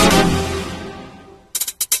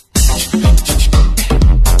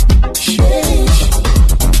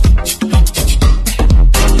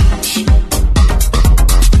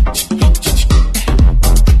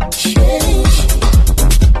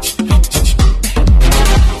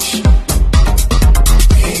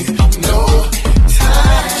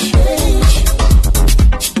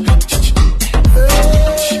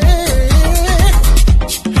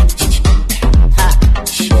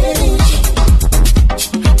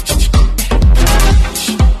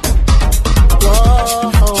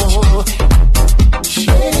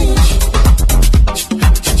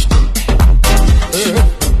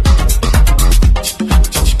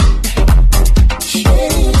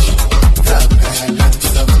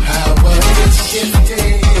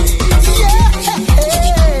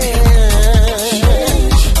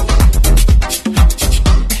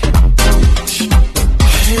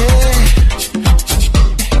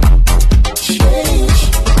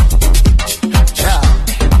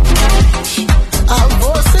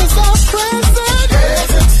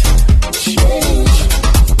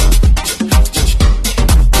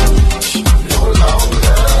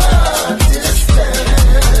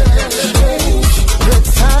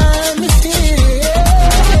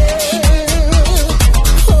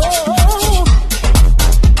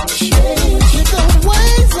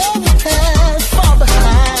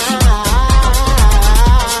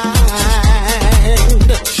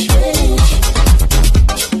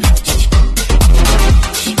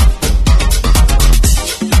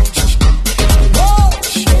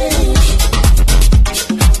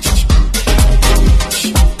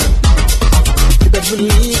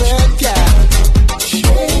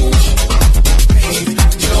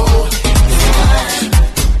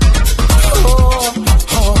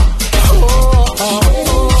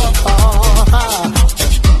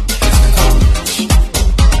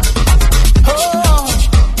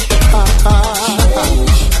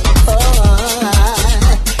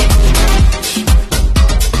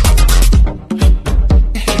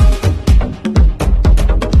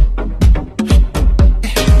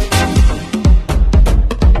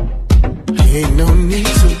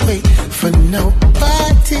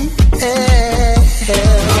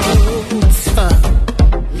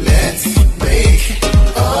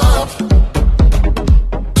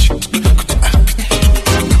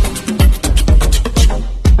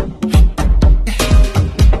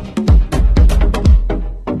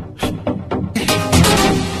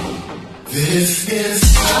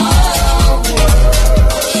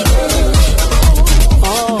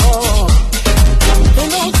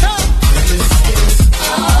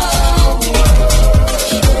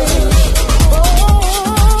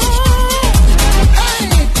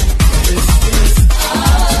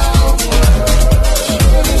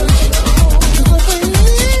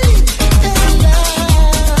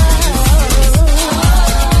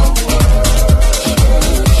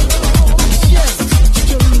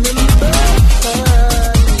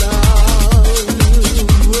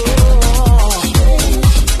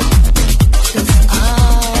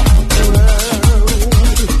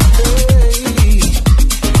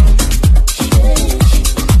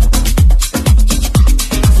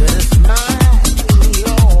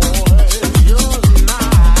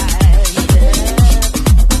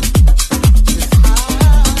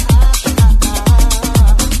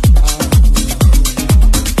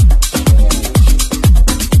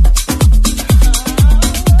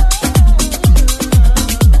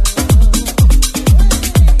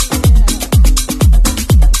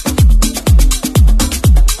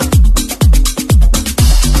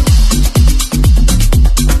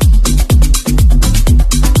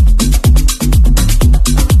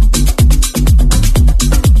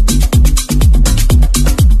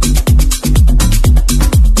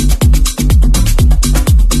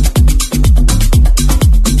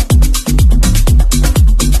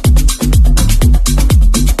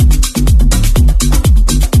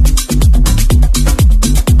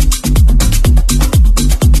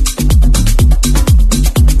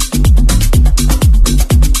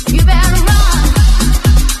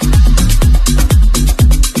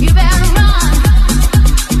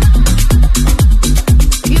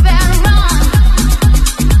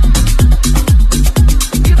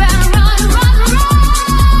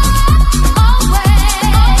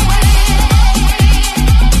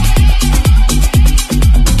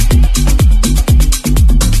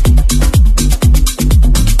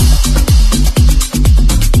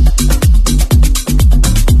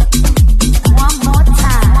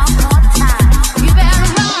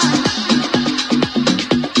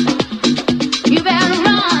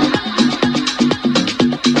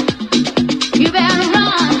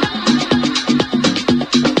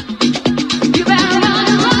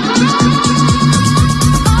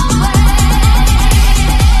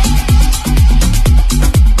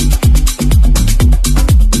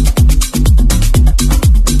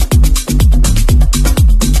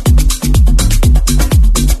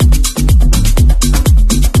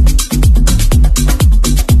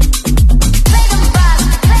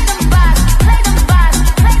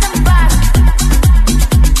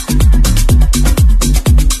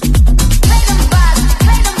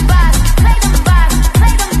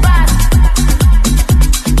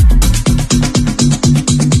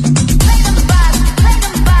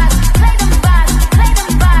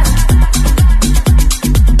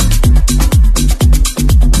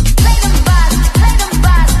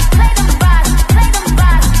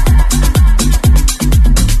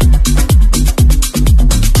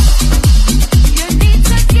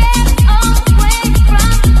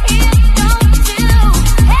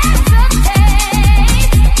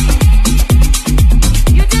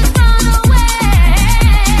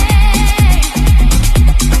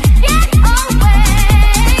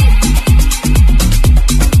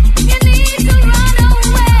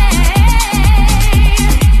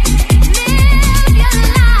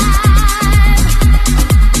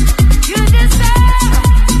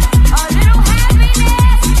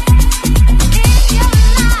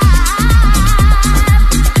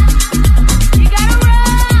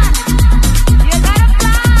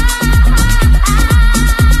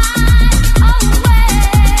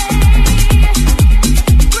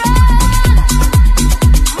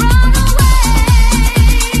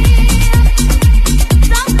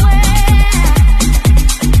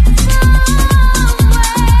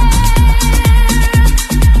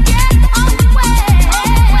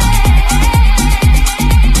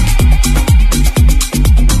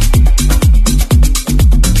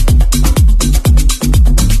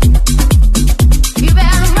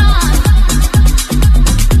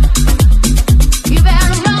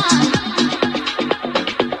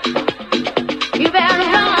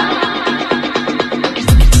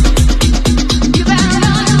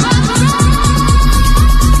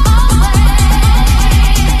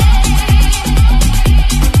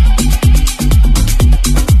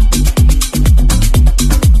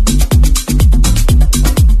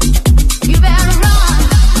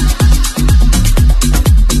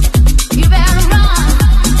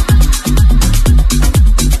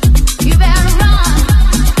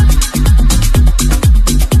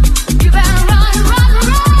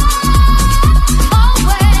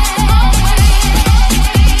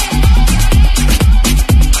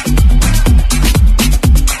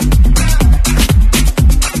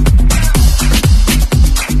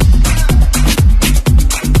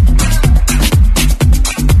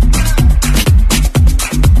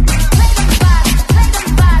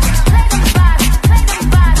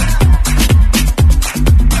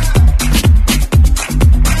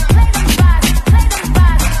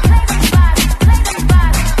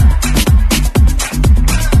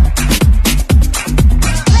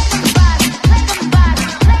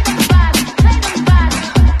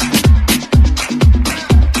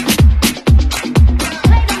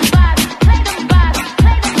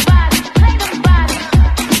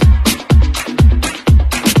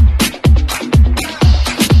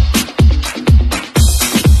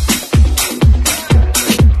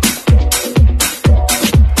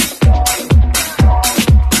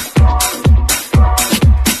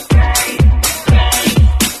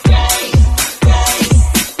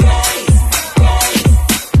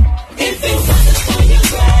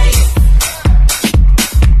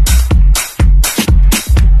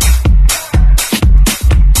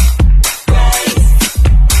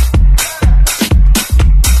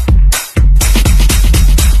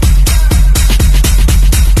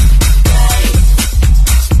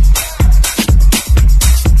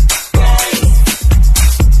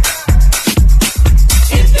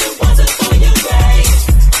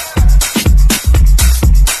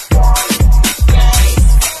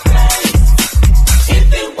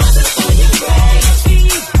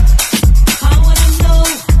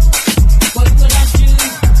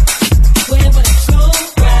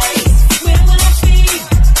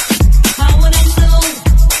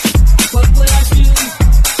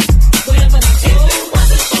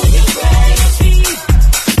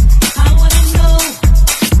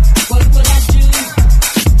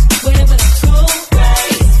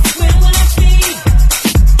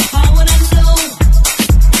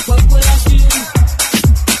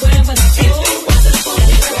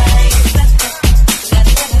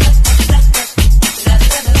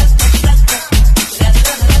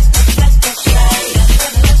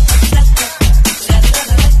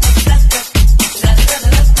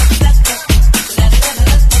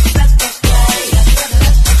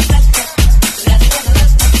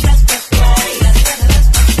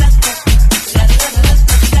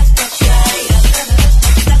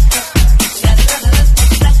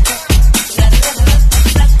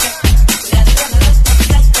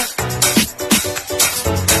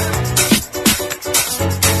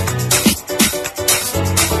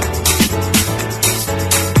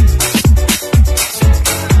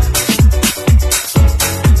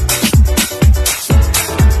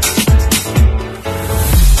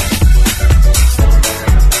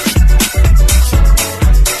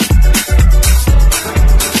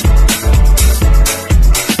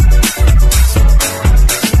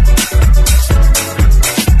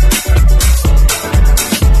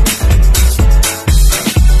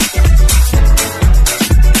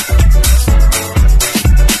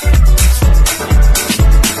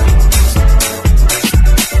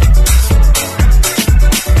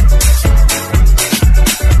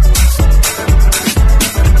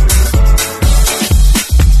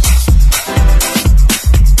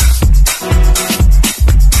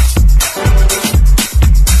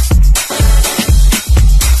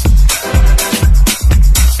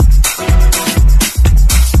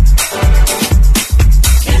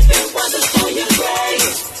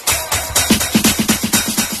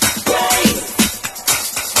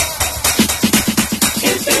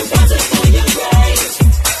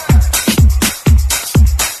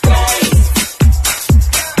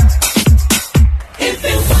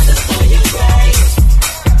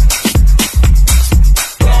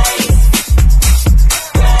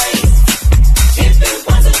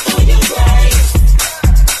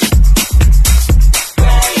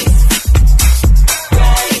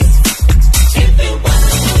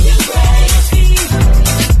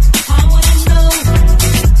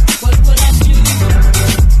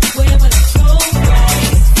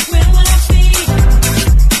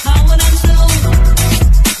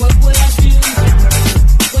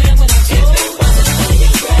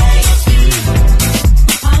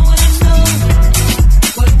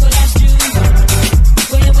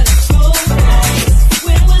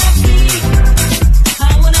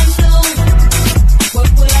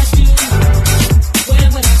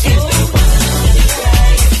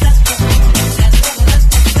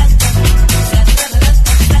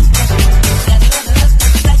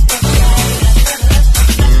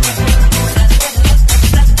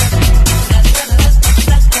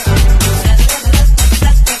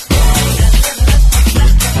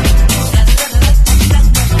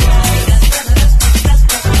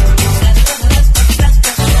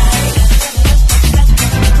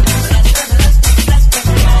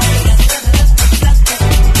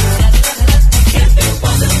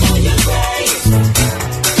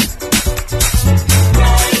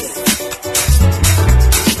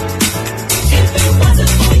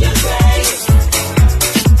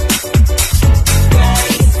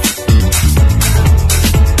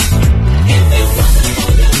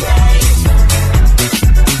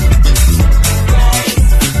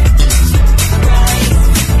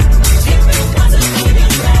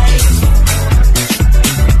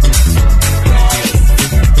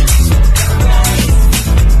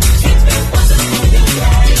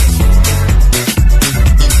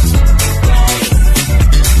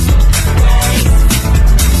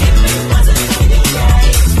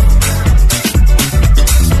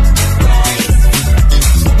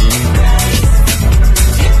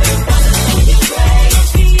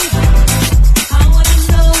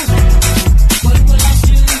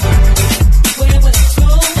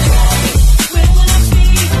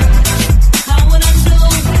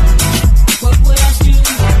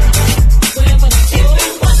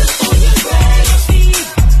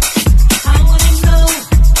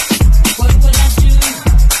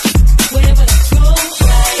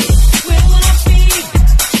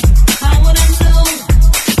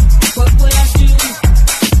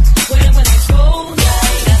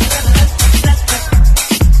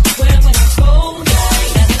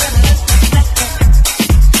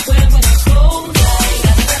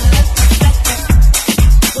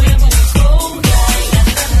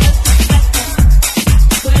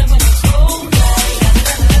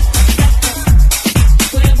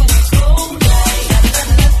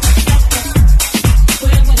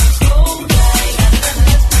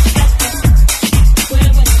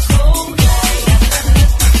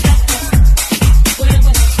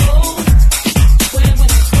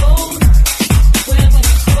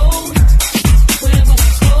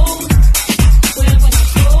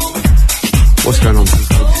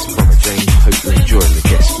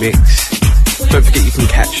 Don't forget you can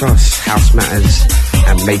catch us, House Matters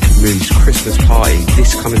and Makin Moves Christmas Party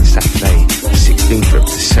this coming Saturday, 16th of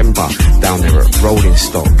December, down there at Rolling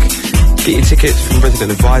Stock. Get your tickets from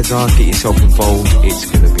Resident Advisor, get yourself involved, it's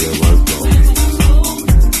going to be a roadblock.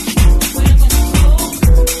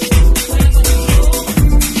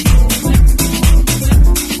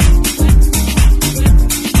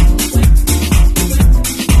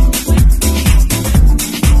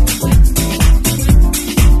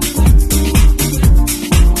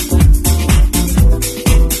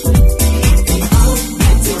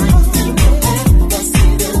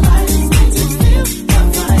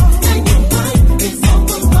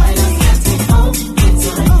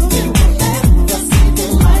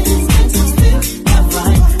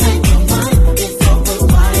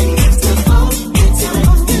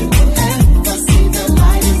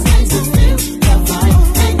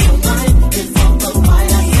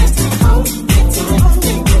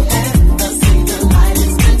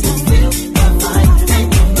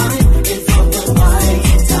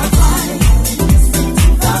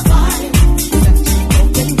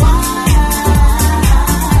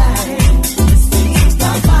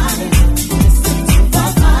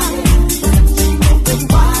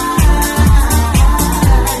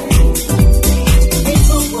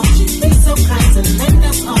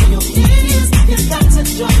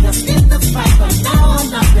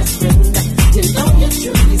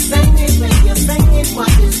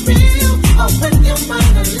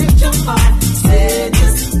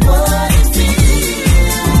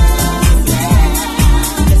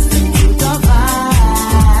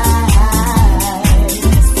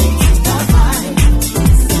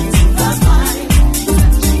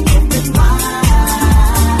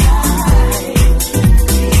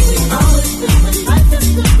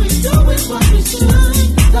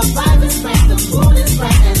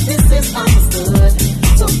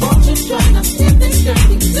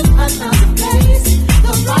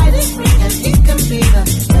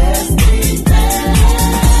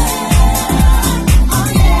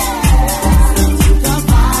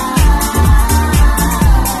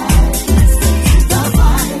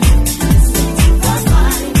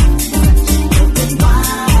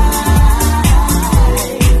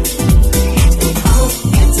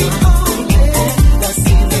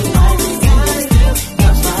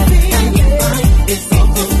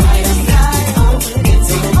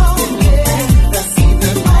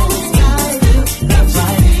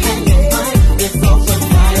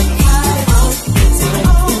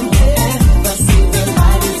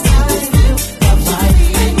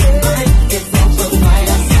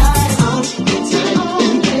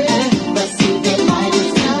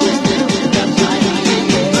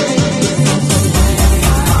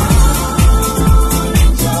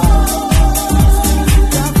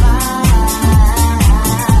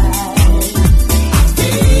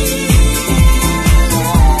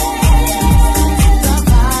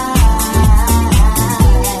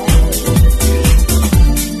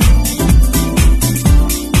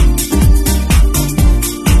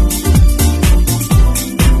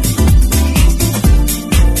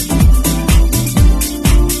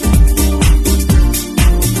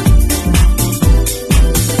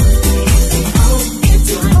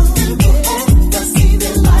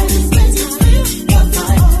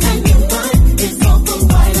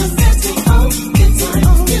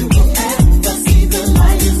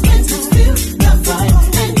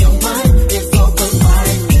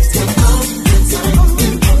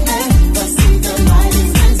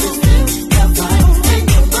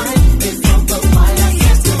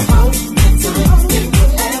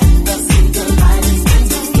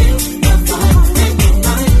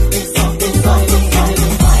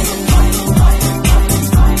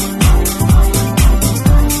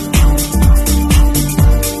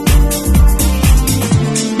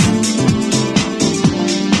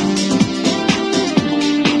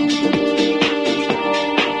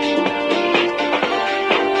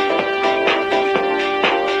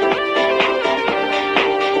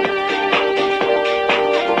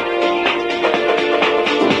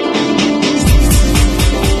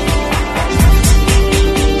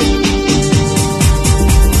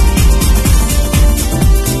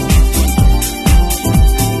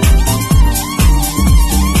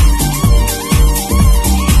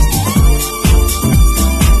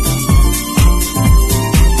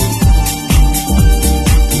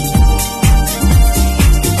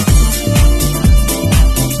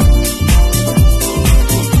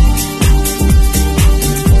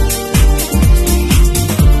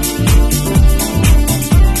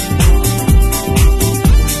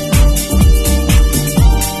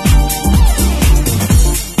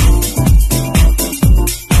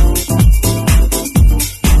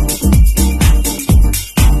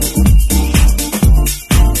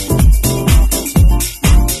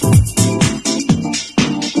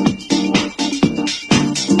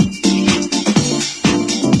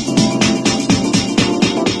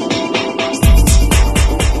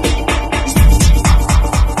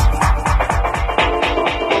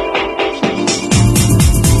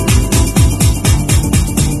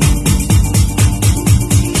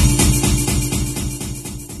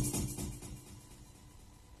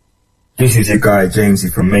 This is your guy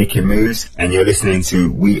Jamesy from Makin Moves, and you're listening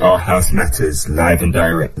to We Are House Matters, live and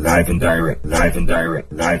direct, live and direct, live and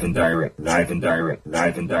direct, live and direct, live and direct,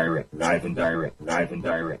 live and direct, live and direct, live and direct, live and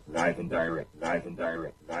direct, live and direct, live and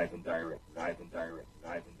direct, live and direct, live and direct,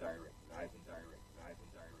 live and direct.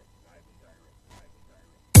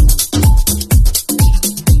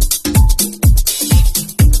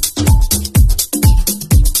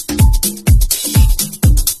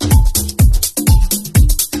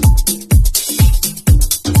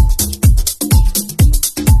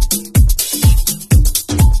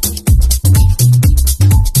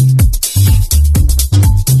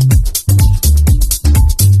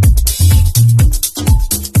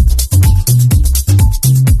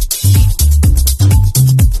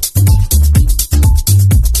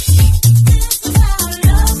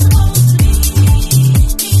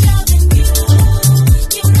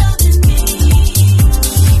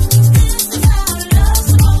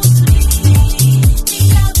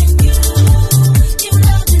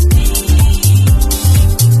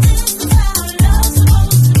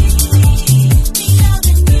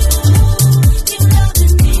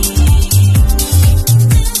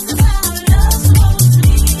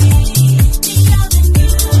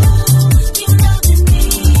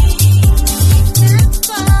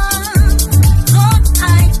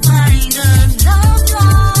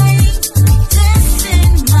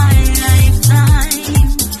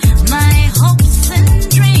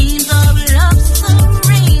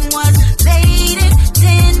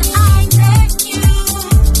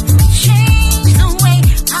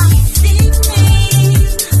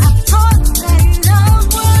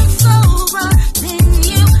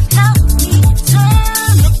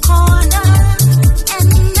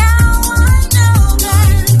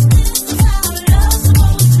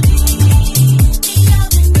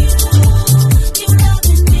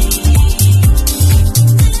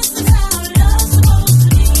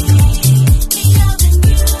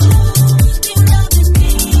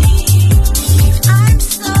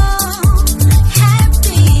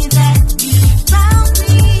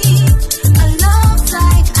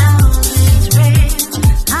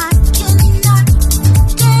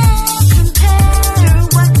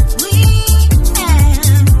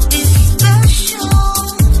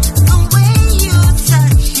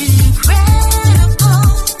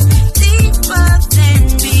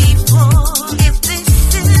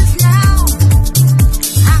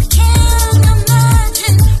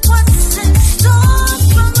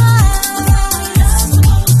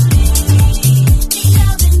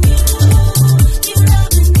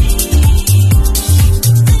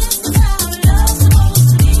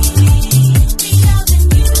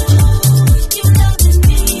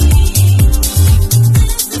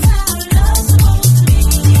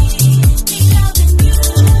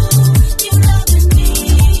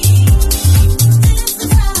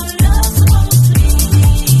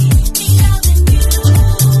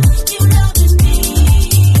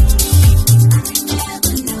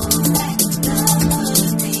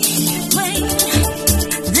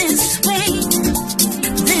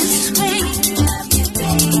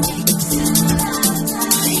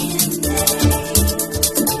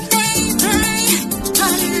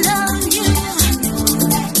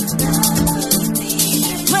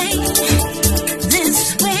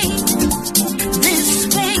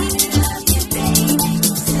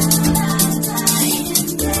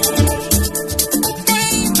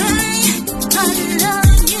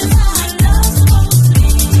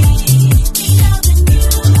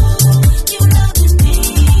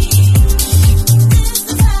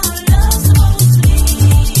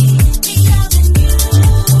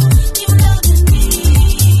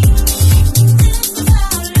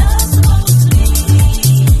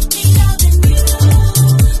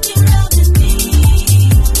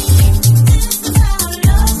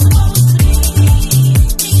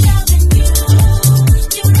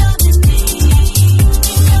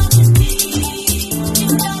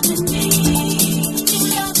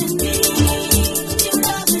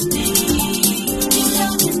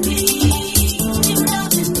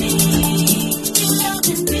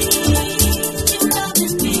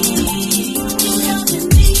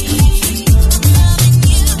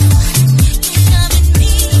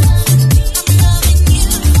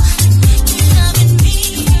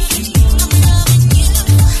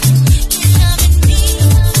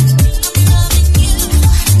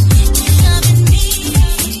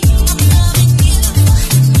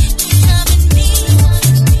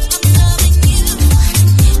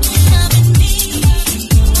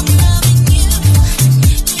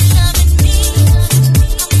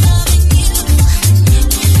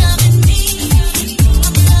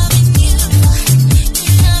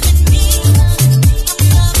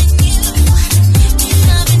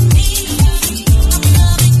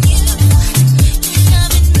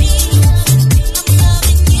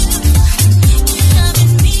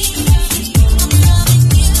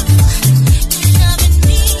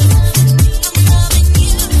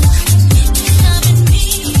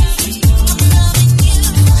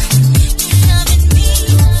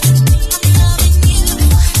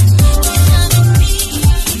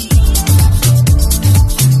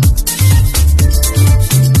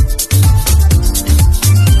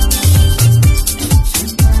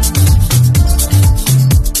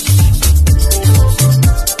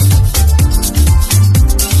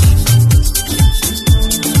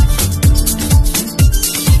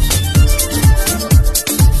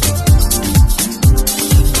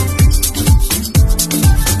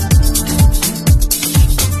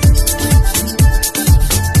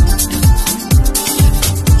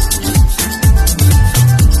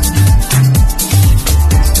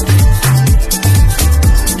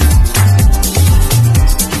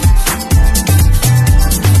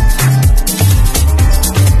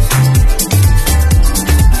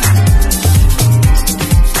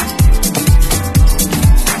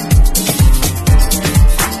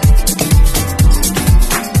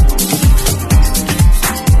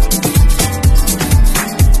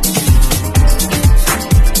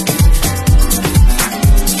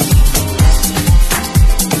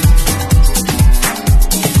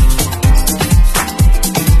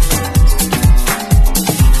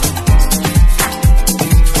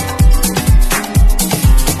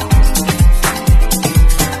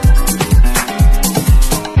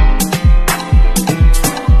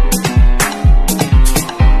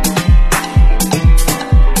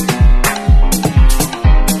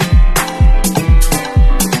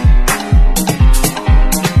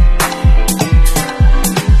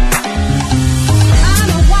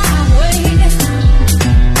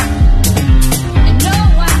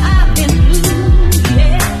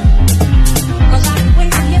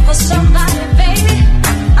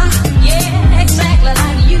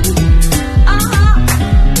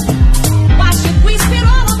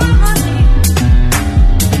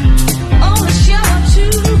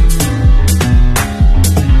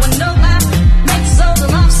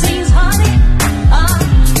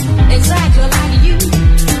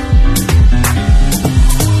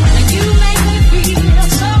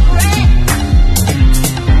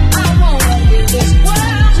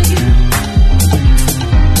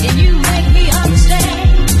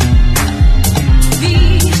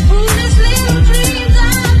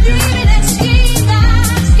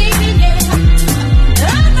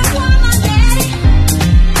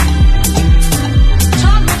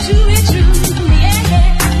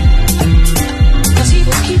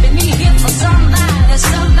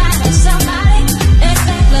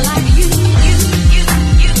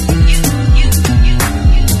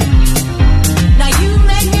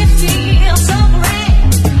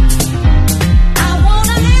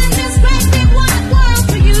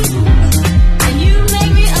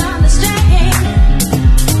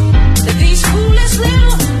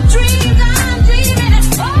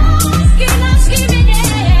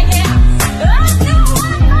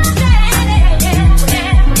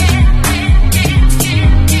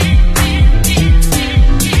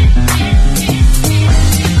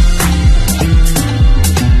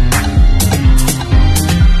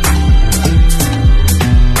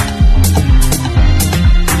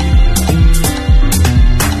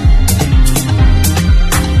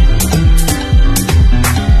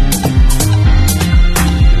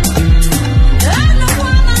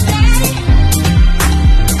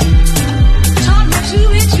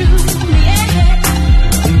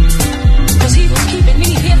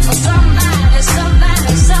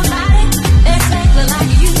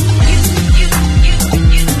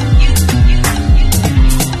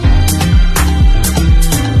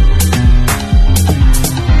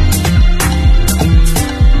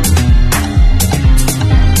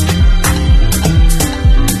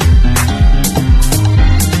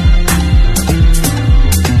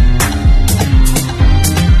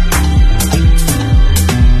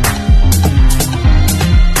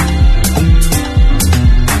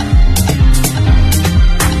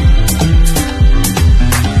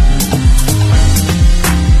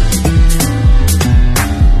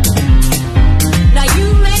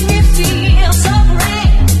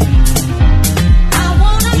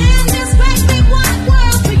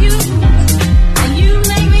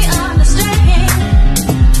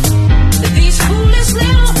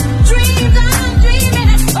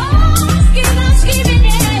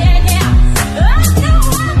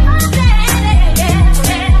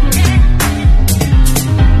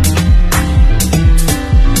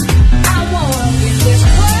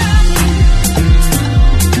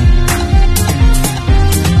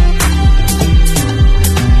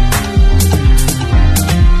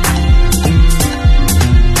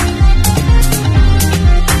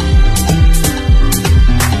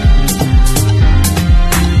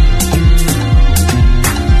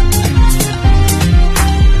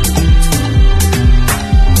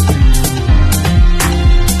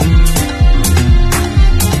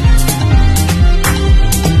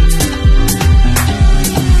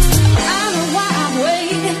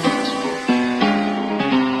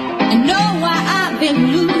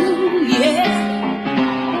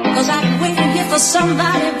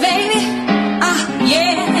 somebody, baby.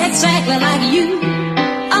 Yeah, exactly like you.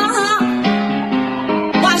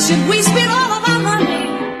 Why should we spend all of our money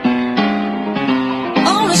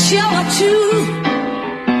on a show or two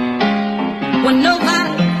when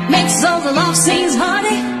nobody makes those love scenes,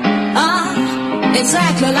 honey?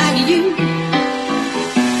 Exactly like you.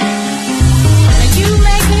 You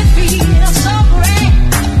make me feel so great.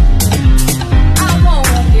 I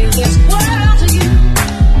wanna give this world to you,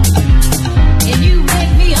 and you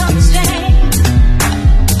make me understand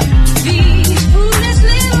these foolish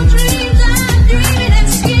little dreams I'm dreaming and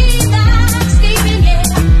scheming, yeah.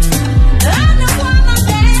 I know why my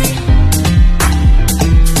daddy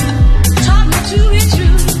taught me to be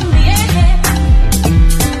true, yeah.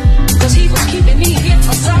 'Cause he was keeping me here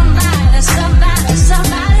for somebody,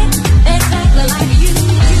 exactly like you.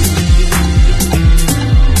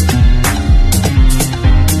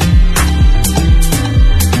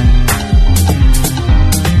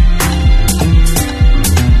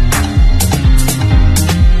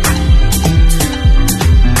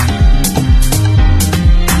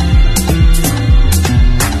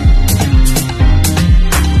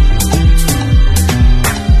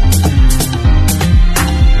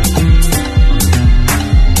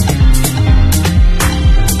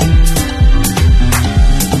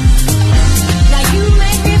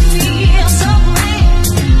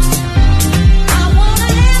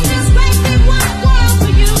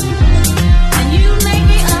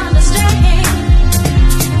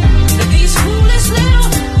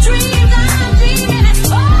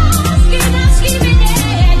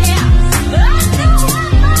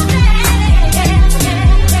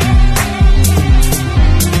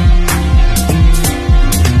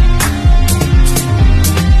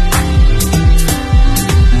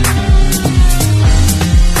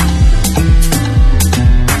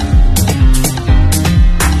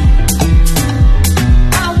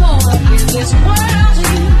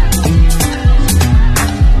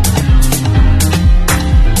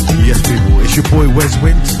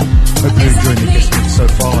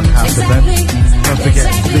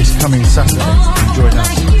 Coming Saturday, you can join us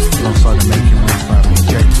alongside the Makin Moves family,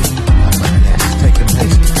 James and Makin, taking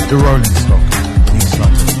place at the Rolling Stock in East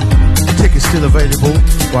London. Tickets still available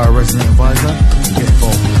by a resident advisor. To get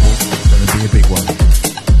involved, people, it's going to be a big one.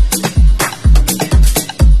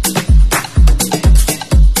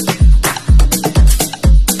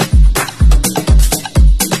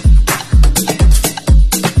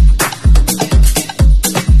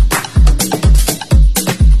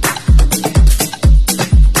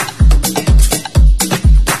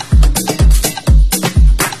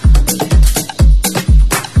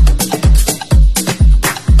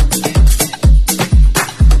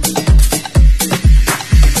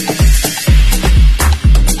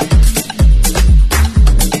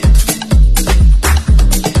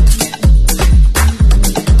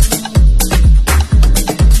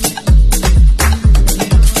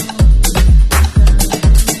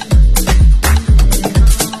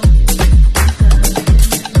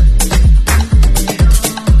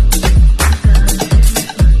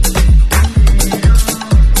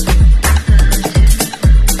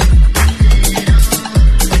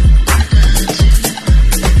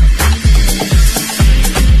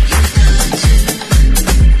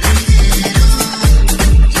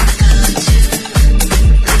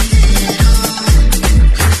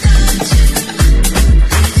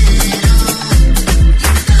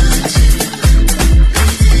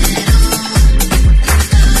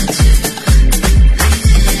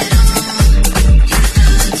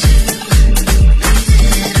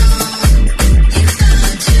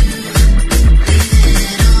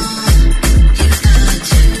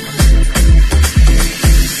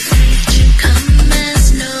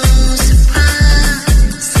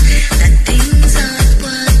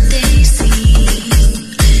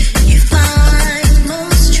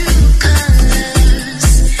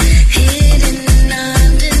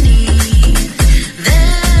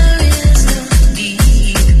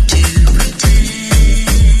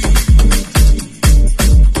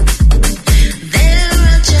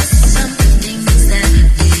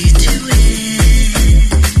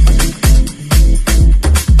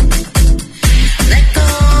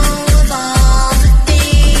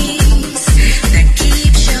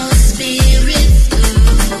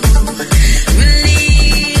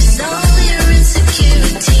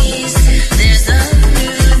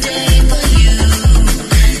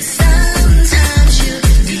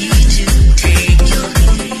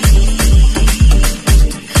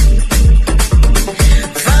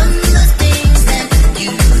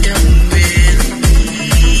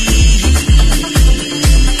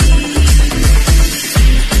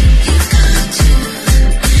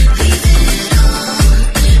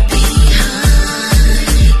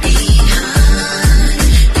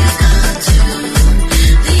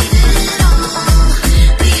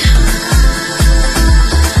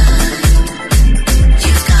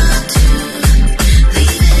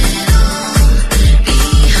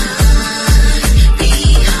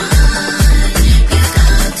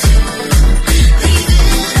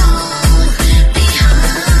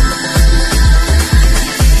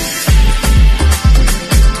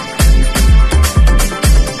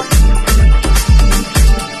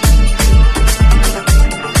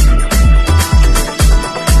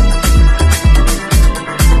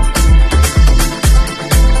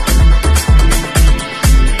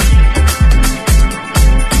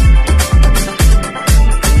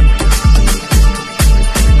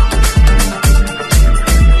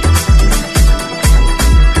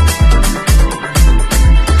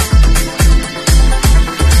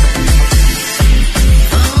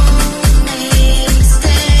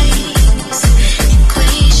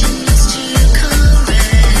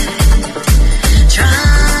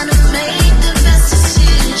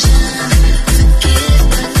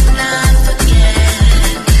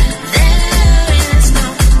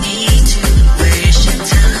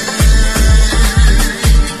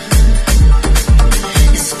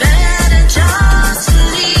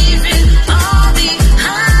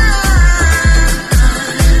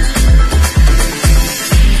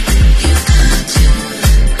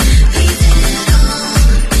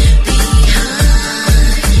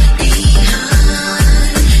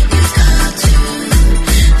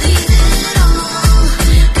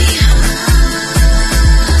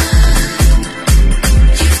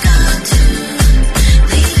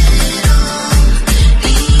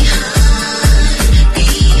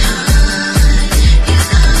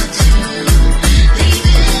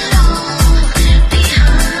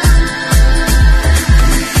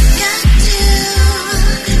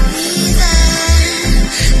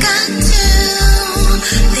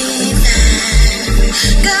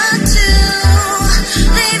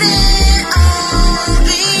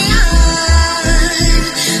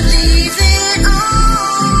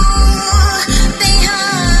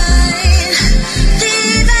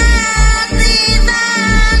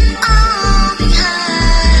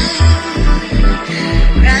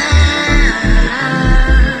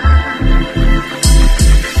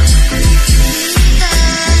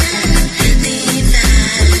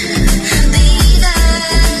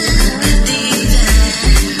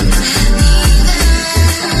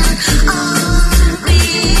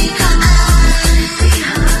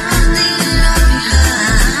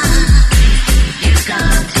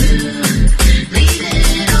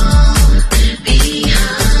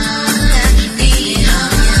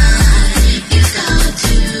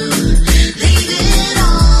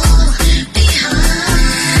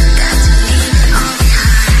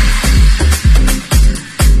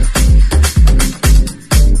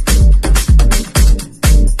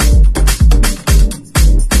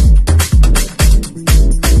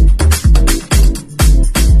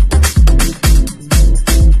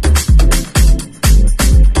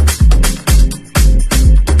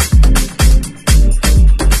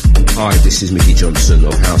 this is Mickey Johnson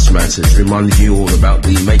of House Matters, reminding you all about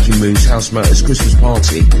the Making Moves House Matters Christmas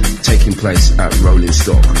party taking place at Rolling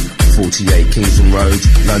Stock, 48 Kingston Road,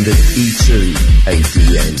 London, E2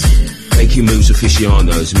 8DN. Making Moves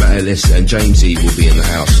aficionados Matt Ellis and James E will be in the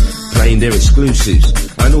house, playing their exclusives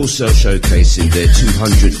and also showcasing their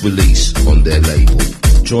 200th release on their label.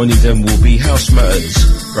 Joining them will be House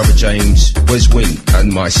Matters, Brother James, Wes Wint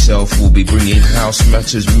and myself will be bringing House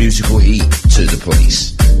Matters musical heat to the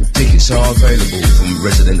place. Tickets are available from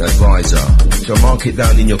Resident Advisor, so mark it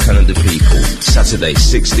down in your calendar, people. Saturday,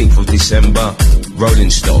 16th of December, Rolling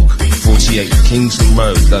Stock, 48 Kingston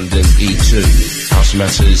Road, London, E2. House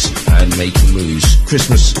Matters and Making Moves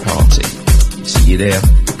Christmas party. See you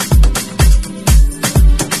there.